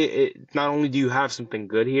think it not only do you have something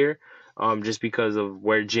good here, just because of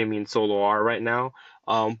where Jimmy and Solo are right now.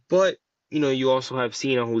 But you also have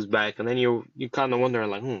Cena who's back, and then you're kind of wondering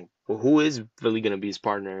like, well, who is really gonna be his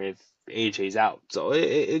partner if AJ's out? So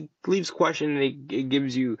it leaves question, and it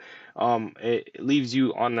gives you, it leaves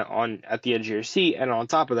you on at the edge of your seat, and on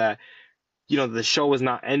top of that, the show is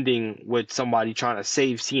not ending with somebody trying to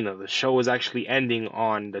save Cena. The show is actually ending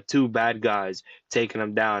on the two bad guys taking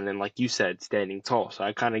him down, and like you said, standing tall. So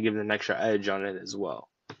I kind of give it an extra edge on it as well.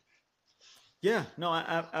 Yeah, no,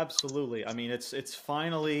 absolutely. I mean, it's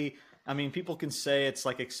finally. I mean, people can say it's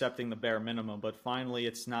like accepting the bare minimum, but finally,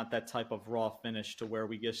 it's not that type of raw finish to where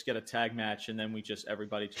we just get a tag match and then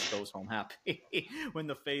everybody just goes home happy when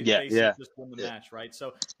the Yeah, faces yeah. just won the match, right?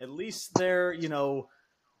 So at least they're,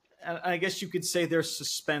 and I guess you could say there's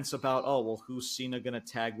suspense about, oh, well, who's Cena going to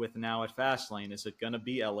tag with now at Fastlane? Is it going to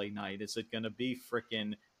be LA Knight? Is it going to be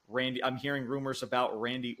frickin' Randy. I'm hearing rumors about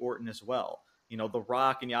Randy Orton as well. The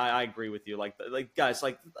Rock, and yeah, I agree with you. Like guys,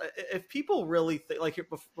 like if people really think, like,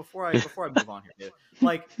 before I move on here, David,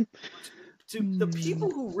 like to the people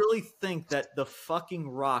who really think that the fucking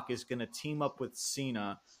Rock is going to team up with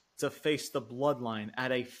Cena to face the Bloodline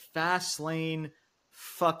at a Fastlane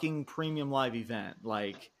fucking premium live event,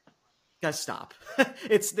 like, guys, stop.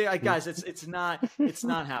 Guys, it's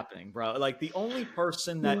not happening, bro. Like, the only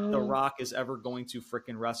person that The Rock is ever going to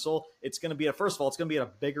freaking wrestle, it's going to be first of all, it's going to be at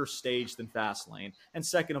a bigger stage than Fastlane, and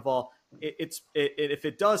second of all, if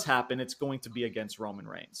it does happen, it's going to be against Roman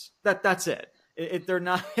Reigns. That's it. They're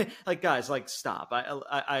not like, guys, like, stop.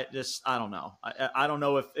 I don't know. I don't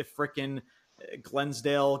know if freaking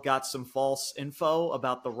Glensdale got some false info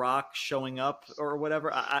about The Rock showing up or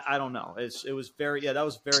whatever. I don't know. It was very, that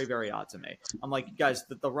was very, very odd to me. I'm like, guys,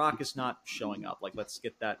 the Rock is not showing up. Like, let's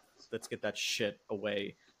get that shit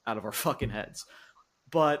away out of our fucking heads.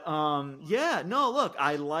 But yeah, no, look,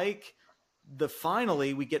 I like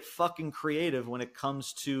finally we get fucking creative when it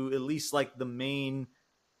comes to at least like the main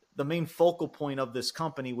focal point of this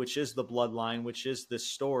company, which is the Bloodline, which is this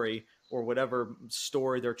story or whatever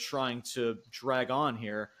story they're trying to drag on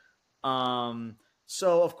here.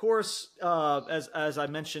 So of course, as I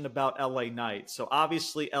mentioned about LA Knight, so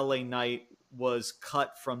obviously LA Knight was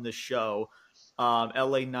cut from the show.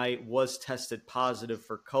 LA Knight was tested positive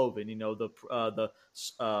for COVID.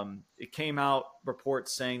 It came out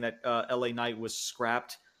reports saying that LA Knight was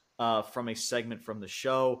scrapped from a segment from the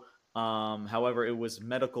show. However, it was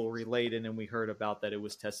medical related, and we heard about that it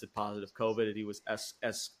was tested positive COVID, and he was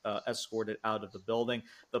escorted out of the building.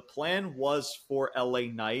 The plan was for LA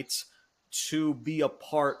Knight to be a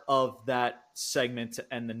part of that segment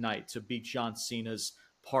to end the night, to be John Cena's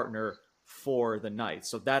partner for the night.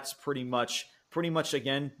 So that's pretty much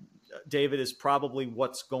again, David, is probably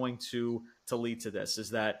what's going to lead to this,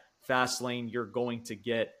 is that Fastlane, you're going to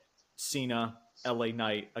get Cena, LA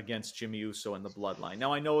Knight against Jimmy Uso and the Bloodline.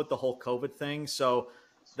 Now, I know with the whole COVID thing, so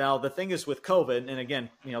now the thing is with COVID, and again,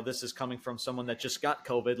 this is coming from someone that just got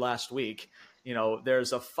COVID last week,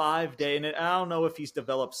 there's a 5-day, and I don't know if he's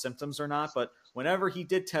developed symptoms or not, but whenever he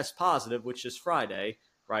did test positive, which is Friday,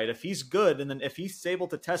 right, if he's good, and then if he's able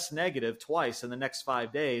to test negative twice in the next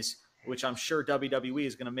 5 days, which I'm sure WWE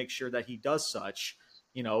is going to make sure that he does such,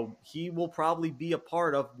 he will probably be a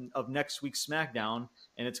part of next week's SmackDown,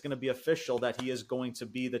 and it's going to be official that he is going to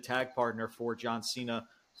be the tag partner for John Cena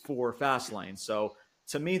for Fastlane. So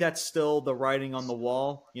to me, that's still the writing on the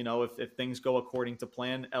wall. If things go according to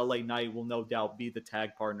plan, LA Knight will no doubt be the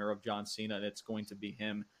tag partner of John Cena, and it's going to be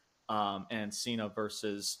him and Cena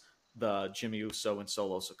versus the Jimmy Uso and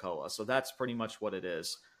Solo Sikoa. So that's pretty much what it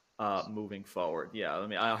is. Moving forward. Yeah, I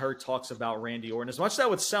mean, I heard talks about Randy Orton. As much as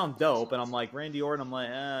that would sound dope, and I'm like, Randy Orton, I'm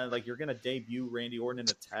like, you're going to debut Randy Orton in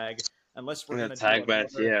a tag, unless we're going to tag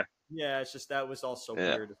match, yeah. Yeah, it's just that was also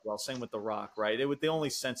weird as well. Same with The Rock, right? The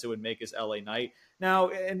only sense it would make is LA Knight. Now,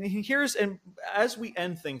 and as we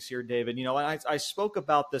end things here, David, I spoke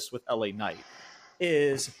about this with LA Knight,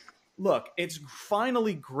 is, look, it's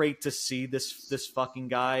finally great to see this fucking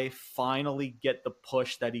guy finally get the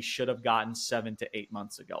push that he should have gotten 7 to 8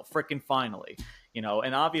 months ago. Freaking finally,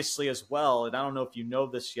 and obviously as well, and I don't know if you know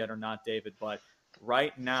this yet or not, David, but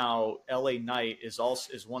right now, LA Knight is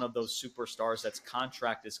one of those superstars that's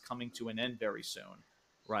contract is coming to an end very soon,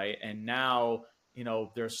 right? And now,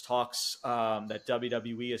 there's talks that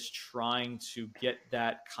WWE is trying to get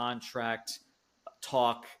that contract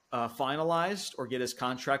talk finalized, or get his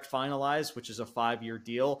contract finalized, which is a 5-year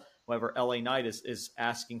deal. However, LA Knight is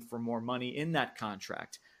asking for more money in that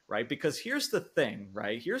contract, right? Because here's the thing,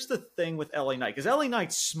 right? Here's the thing with LA Knight, because LA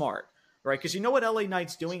Knight's smart, right? Because you know what LA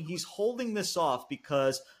Knight's doing? He's holding this off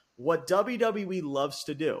because what WWE loves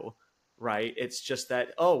to do, right? It's just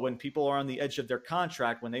that, when people are on the edge of their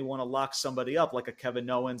contract, when they want to lock somebody up, like a Kevin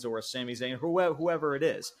Owens or a Sami Zayn, whoever it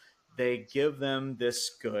is, they give them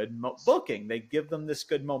this good booking. They give them this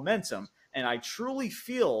good momentum. And I truly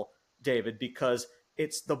feel, David, because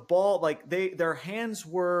it's the ball, like their hands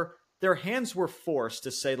were forced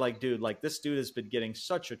to say, like, dude, like, this dude has been getting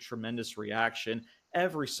such a tremendous reaction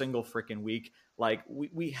every single freaking week. Like,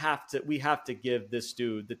 we have to give this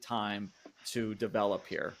dude the time to develop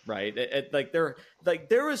here, right?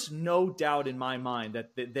 There is no doubt in my mind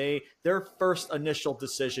that their first initial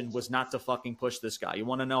decision was not to fucking push this guy. You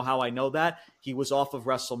want to know how I know that? He was off of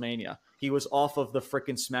WrestleMania. He was off of the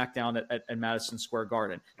freaking SmackDown at Madison Square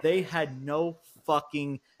Garden. They had no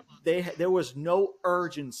fucking there was no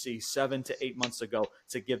urgency 7 to 8 months ago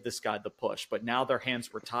to give this guy the push, but now their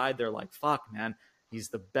hands were tied. They're like, fuck, man, He's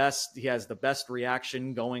the best. He has the best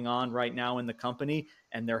reaction going on right now in the company,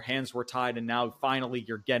 and their hands were tied. And now finally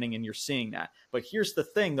you're getting and you're seeing that. But here's the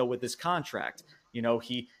thing, though, with his contract,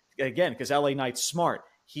 because LA Knight's smart.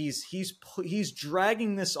 He's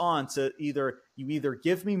dragging this on to either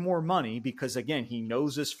give me more money, because again, he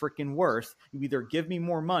knows his freaking worth. You either give me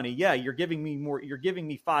more money. Yeah, you're giving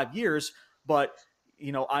me 5 years, but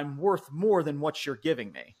I'm worth more than what you're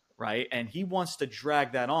giving me. Right. And he wants to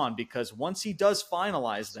drag that on, because once he does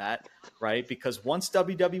finalize that, right, because once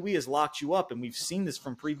WWE has locked you up, and we've seen this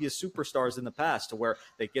from previous superstars in the past, to where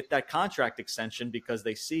they get that contract extension because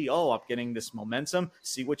they see, I'm getting this momentum,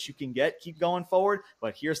 see what you can get, keep going forward.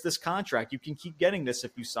 But here's this contract. You can keep getting this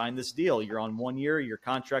if you sign this deal. You're on 1 year, your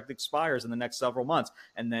contract expires in the next several months.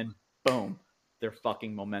 And then boom, their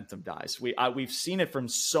fucking momentum dies. We've seen it from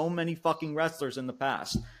so many fucking wrestlers in the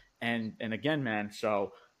past. And again, man,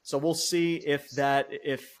 so we'll see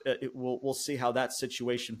we'll see how that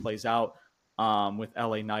situation plays out with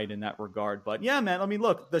LA Knight in that regard. But yeah, man, I mean,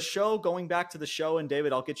 look, the show, going back to the show, and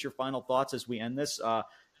David, I'll get your final thoughts as we end this.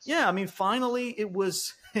 Finally it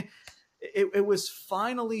was it was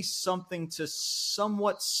finally something to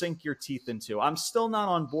somewhat sink your teeth into. I'm still not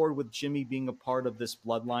on board with Jimmy being a part of this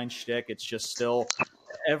Bloodline shtick. It's just still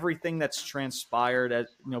everything that's transpired at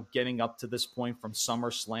getting up to this point, from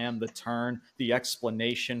SummerSlam, the turn, the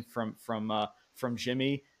explanation from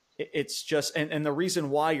Jimmy. It's just, and the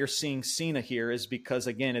reason why you're seeing Cena here is because,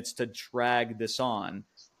 again, it's to drag this on,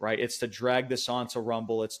 right? It's to drag this on to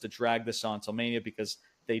Rumble. It's to drag this on to Mania, because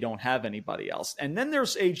they don't have anybody else. And then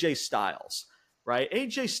there's AJ Styles, right?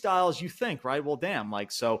 AJ Styles, you think, right? Well, damn,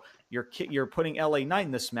 like, so you're putting LA Knight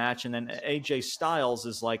in this match, and then AJ Styles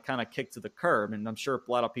is like kind of kicked to the curb. And I'm sure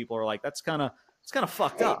a lot of people are like, it's kind of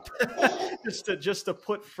fucked up just to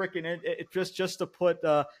put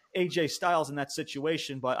AJ Styles in that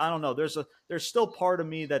situation. But I don't know. There's still part of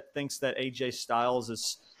me that thinks that AJ Styles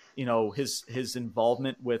is, his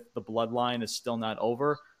involvement with the Bloodline is still not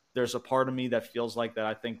over. There's a part of me that feels like that.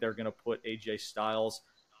 I think they're going to put AJ Styles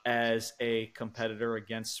as a competitor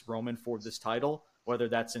against Roman for this title, whether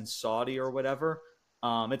that's in Saudi or whatever.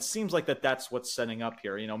 It seems like that's what's setting up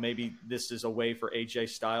here. Maybe this is a way for AJ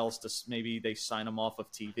Styles to, maybe they sign him off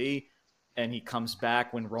of TV and he comes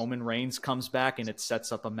back when Roman Reigns comes back, and it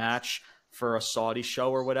sets up a match for a Saudi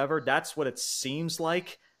show or whatever. That's what it seems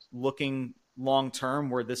like, looking long term,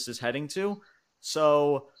 where this is heading to.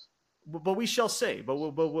 So, but we shall see.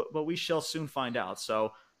 But we shall soon find out.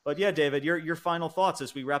 So, but yeah, David, your final thoughts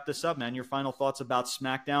as we wrap this up, man. Your final thoughts about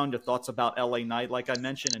SmackDown, your thoughts about LA Knight, like I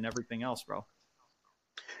mentioned, and everything else, bro.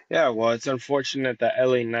 Yeah, well, it's unfortunate that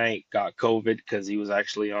LA Knight got COVID, because he was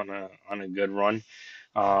actually on a good run.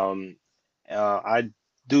 Um, I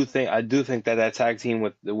do think that tag team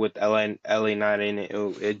with LA Knight in it,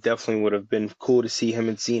 it definitely would have been cool to see him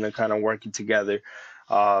and Cena kind of working together.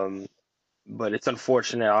 But it's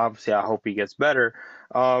unfortunate. Obviously, I hope he gets better.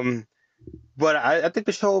 But I think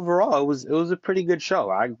the show overall, it was a pretty good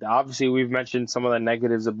show. Obviously, we've mentioned some of the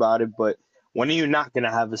negatives about it, but when are you not going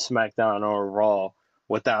to have a SmackDown or a Raw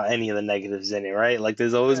without any of the negatives in it, right? Like,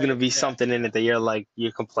 there's always going to be something in it that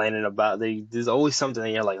you're complaining about. There's always something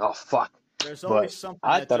that you're like, oh, fuck. There's always something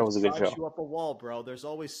I that thought it just was a good drives show. you up a wall, bro. There's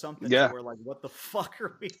always something Yeah. that we're like, what the fuck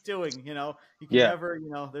are we doing? You can Yeah. never,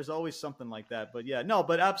 there's always something like that. But yeah, no,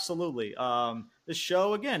 but absolutely. The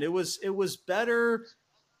show, again, it was better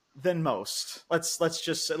than most. Let's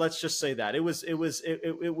just say that it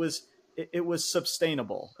was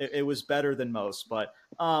sustainable. It was better than most. But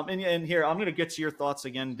and here, I'm going to get to your thoughts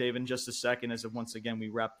again, Dave, in just a second, as once again we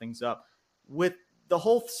wrap things up with the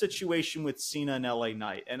whole situation with Cena and LA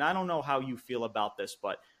Knight. And I don't know how you feel about this,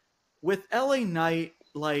 but with LA Knight,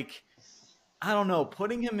 like, I don't know,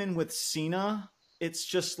 putting him in with Cena, it's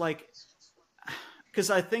just like, because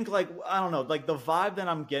I think, like, I don't know, like the vibe that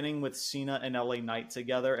I'm getting with Cena and LA Knight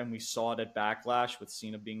together, and we saw it at Backlash with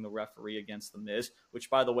Cena being the referee against The Miz, which,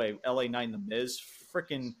 by the way, LA Knight and The Miz,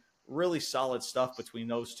 freaking really solid stuff between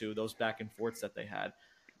those two, those back and forths that they had.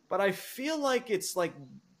 But I feel like it's like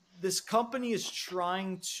this company is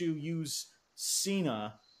trying to use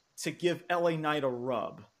Cena to give LA Knight a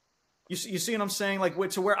rub. You see what I'm saying? Like,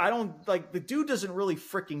 to where I don't, like, the dude doesn't really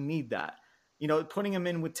freaking need that. Putting him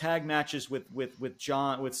in with tag matches with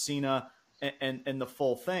Cena and the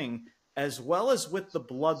full thing, as well as with the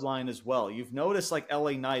Bloodline as well. You've noticed, like,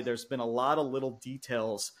 LA Knight, there's been a lot of little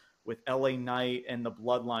details with LA Knight and the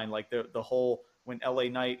Bloodline, like the whole, when LA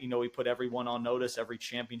Knight, he put everyone on notice, every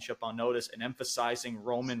championship on notice, and emphasizing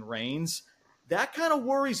Roman Reigns. That kind of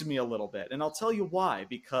worries me a little bit. And I'll tell you why,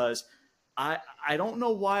 because I don't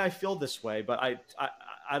know why I feel this way, but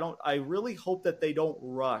I really hope that they don't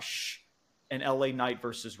rush an LA Knight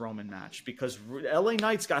versus Roman match, because LA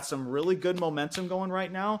Knight's got some really good momentum going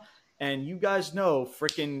right now. And you guys know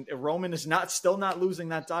freaking Roman is still not losing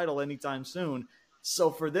that title anytime soon.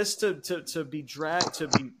 So for this to be dragged, to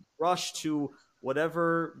be rushed to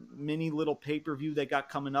whatever mini little pay-per-view they got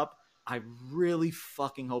coming up, I really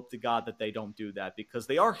fucking hope to God that they don't do that, because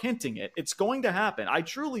they are hinting it. It's going to happen. I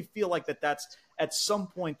truly feel like that's at some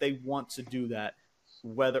point they want to do that,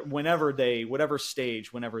 whenever they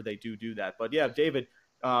do that. But yeah, David,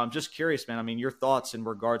 just curious, man. I mean, your thoughts in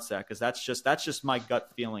regards to that, because that's just my gut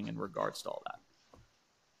feeling in regards to all that.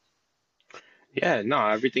 Yeah, no,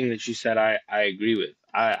 everything that you said, I agree with.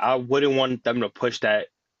 I wouldn't want them to push that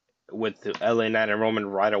with the LA Knight and Roman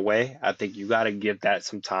right away. I think you got to give that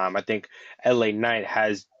some time. I think LA Knight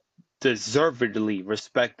has deservedly,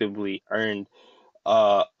 respectably earned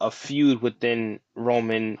a feud within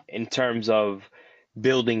Roman in terms of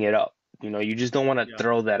building it up. You just don't want to Yeah,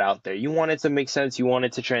 throw that out there. You want it to make sense. You want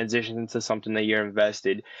it to transition into something that you're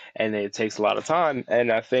invested, and it takes a lot of time. And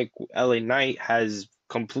I think LA Knight has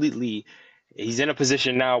completely. He's in a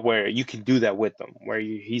position now where you can do that with him, where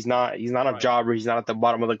he's not a right, jobber. He's not at the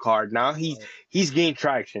bottom of the card. Now right. he's gained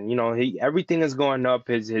traction. Everything is going up.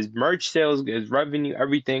 His merch sales, his revenue,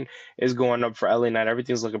 everything is going up for LA Knight.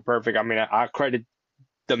 Everything's looking perfect. I mean, I credit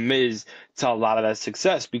the Miz to a lot of that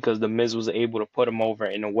success, because the Miz was able to put him over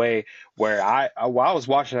in a way where while I was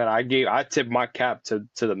watching that, I tipped my cap to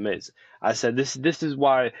the Miz. I said this is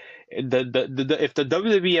why if the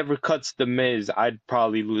WWE ever cuts the Miz, I'd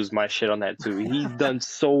probably lose my shit on that too. He's done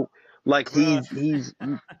so, like,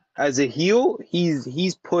 Bruh. as a heel,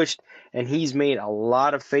 he's pushed and he's made a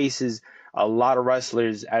lot of faces, a lot of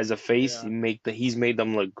wrestlers as a face. Yeah, He's made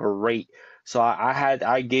them look great. So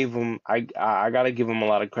I gave him I gotta give him a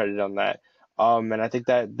lot of credit on that. And I think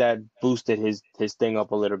that boosted his thing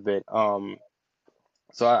up a little bit.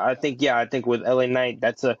 So I think with LA Knight,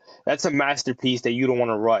 that's a masterpiece that you don't want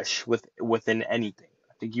to rush within anything.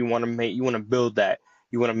 I think you want to build that.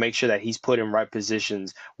 You want to make sure that he's put in right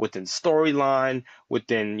positions within storyline,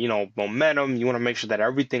 within momentum. You want to make sure that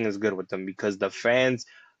everything is good with them, because the fans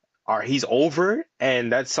he's over,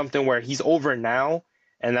 and that's something where he's over now.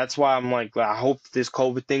 And that's why I'm like, I hope this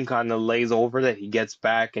COVID thing kind of lays over, that he gets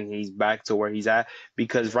back and he's back to where he's at,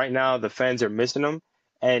 because yeah, right now the fans are missing him.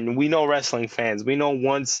 And we know wrestling fans, we know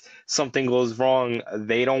once something goes wrong,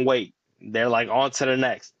 they don't wait. They're like on to the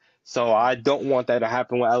next. So I don't want that to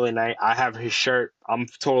happen with LA Knight. I have his shirt. I'm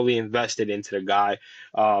totally invested into the guy.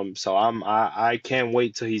 So I can't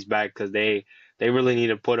wait till he's back, because they really need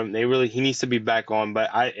to put him. He needs to be back on.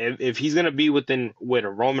 But if he's gonna be with a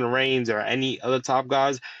Roman Reigns or any other top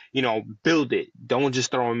guys, build it. Don't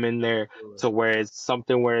just throw him in there absolutely. to where it's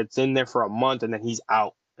something where it's in there for a month and then he's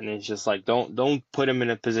out. And it's just like, don't put him in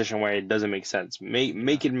a position where it doesn't make sense. Make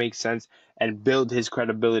Yeah. it make sense and build his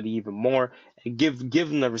credibility even more, and give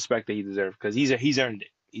him the respect that he deserves, because he's earned it.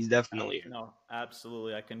 He's definitely earned it. No,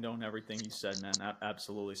 absolutely. I condone everything you said, man.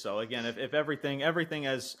 Absolutely. So again, if everything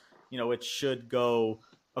as it should go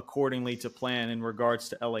accordingly to plan in regards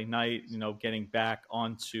to LA Knight, getting back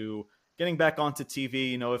onto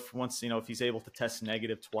TV, if he's able to test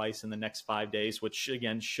negative twice in the next 5 days, which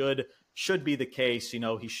again should be the case,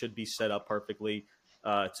 he should be set up perfectly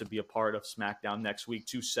to be a part of SmackDown next week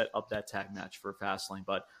to set up that tag match for Fastlane.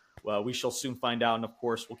 But well, we shall soon find out. And of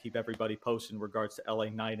course, we'll keep everybody posted in regards to LA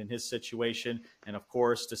Knight and his situation. And of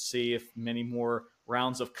course, to see if many more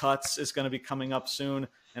rounds of cuts is going to be coming up soon.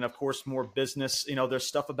 And of course, more business. There's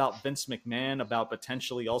stuff about Vince McMahon about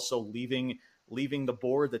potentially also leaving the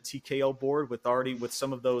board, the TKO board, with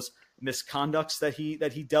some of those misconducts that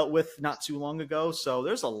he dealt with not too long ago. So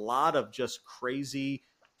there's a lot of just crazy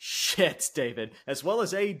shit, David, as well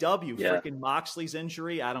as AEW. Yeah. Freaking Moxley's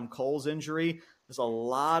injury, Adam Cole's injury. There's a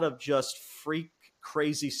lot of just freak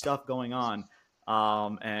crazy stuff going on.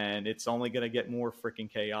 And it's only going to get more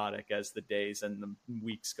freaking chaotic as the days and the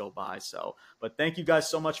weeks go by. So, but thank you guys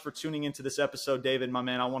so much for tuning into this episode, David, my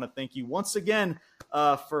man. I want to thank you once again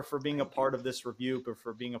for being a part of this review, but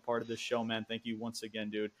for being a part of this show, man. Thank you once again,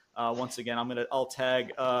 dude. Once again, I'll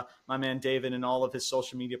tag my man David in all of his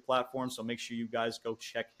social media platforms. So make sure you guys go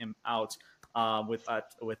check him out. With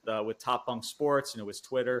Top Bunk Sports, his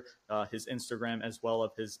Twitter, his Instagram, as well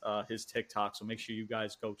as his TikTok. So make sure you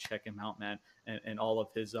guys go check him out, man, and all of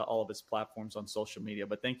his platforms on social media.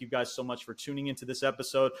 But thank you guys so much for tuning into this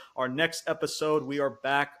episode. Our next episode, we are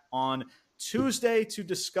back on Tuesday to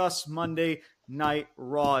discuss Monday Night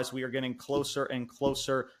Raw, as we are getting closer and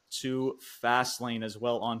closer to Fastlane. As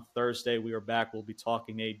well, on Thursday we are back. We'll be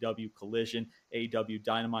talking AEW Collision, AEW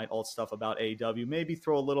Dynamite, all stuff about AEW. Maybe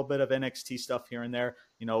throw a little bit of NXT stuff here and there.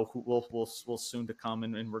 We'll soon to come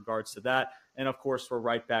in regards to that. And of course, we're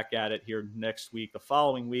right back at it here next week, the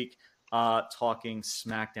following week, talking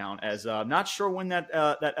SmackDown. As I'm not sure when that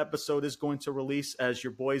episode is going to release, as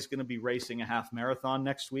your boy's going to be racing a half marathon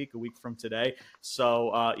next week, a week from today.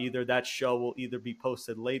 So either that show will either be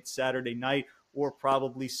posted late Saturday night or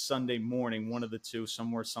probably Sunday morning, one of the two,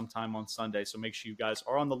 sometime on Sunday. So make sure you guys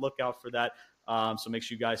are on the lookout for that. So make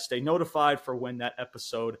sure you guys stay notified for when that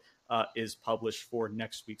episode is published for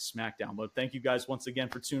next week's SmackDown. But thank you guys once again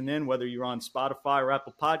for tuning in, whether you're on Spotify or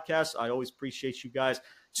Apple Podcasts. I always appreciate you guys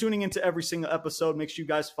tuning into every single episode. Make sure you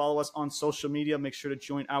guys follow us on social media. Make sure to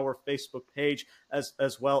join our Facebook page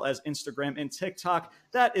as well as Instagram and TikTok.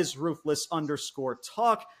 That is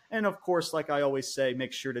Ruthless_Talk. And of course, like I always say,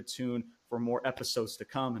 make sure to tune for more episodes to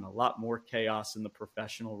come and a lot more chaos in the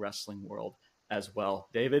professional wrestling world as well.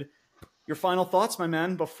 David, your final thoughts, my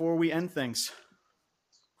man, before we end things.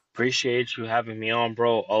 Appreciate you having me on,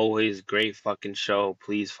 bro. Always great fucking show.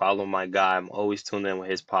 Please follow my guy. I'm always tuned in with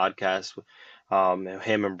his podcast. And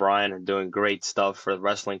him and Brian are doing great stuff for the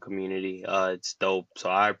wrestling community. It's dope. So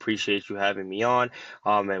I appreciate you having me on.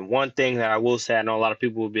 And one thing that I will say, I know a lot of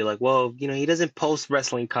people will be like, well, he doesn't post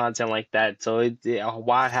wrestling content like that. So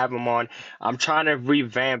why have him on? I'm trying to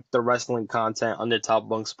revamp the wrestling content under Top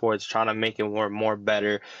Bunk Sports, trying to make it more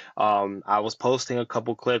better. I was posting a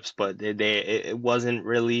couple clips, but it wasn't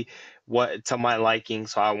really what to my liking.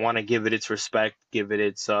 So I want to give it its respect, give it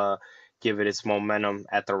its momentum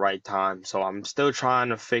at the right time. So I'm still trying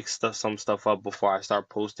to fix some stuff up before I start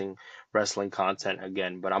posting wrestling content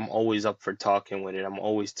again. But I'm always up for talking with it. I'm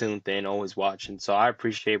always tuned in, always watching. So I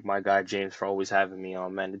appreciate my guy James for always having me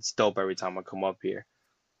on, man. It's dope every time I come up here.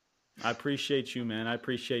 I appreciate you, man. I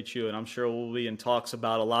appreciate you. And I'm sure we'll be in talks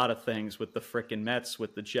about a lot of things with the frickin' Mets,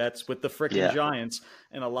 with the Jets, with the frickin' Giants,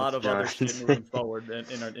 and a lot of other shit moving forward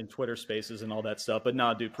in Twitter spaces and all that stuff. But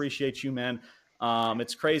no, dude, appreciate you, man.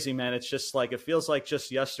 It's crazy, man. It's just like, it feels like just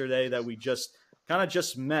yesterday that we just kind of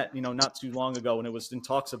just met, not too long ago when it was in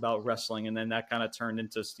talks about wrestling. And then that kind of turned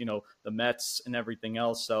into, the Mets and everything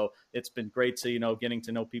else. So it's been great to, getting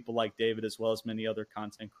to know people like David, as well as many other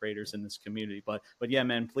content creators in this community. But yeah,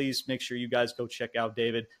 man, please make sure you guys go check out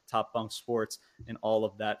David, Top Bunk Sports, and all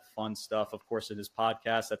of that fun stuff. Of course, it is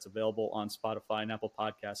podcast that's available on Spotify and Apple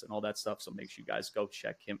Podcasts and all that stuff. So make sure you guys go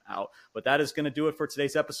check him out. But that is going to do it for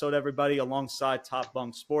today's episode, everybody. Alongside Top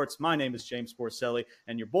Bunk Sports, my name is James Porcelli,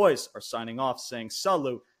 and your boys are signing off saying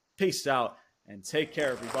salute, peace out, and take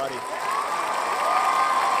care, everybody.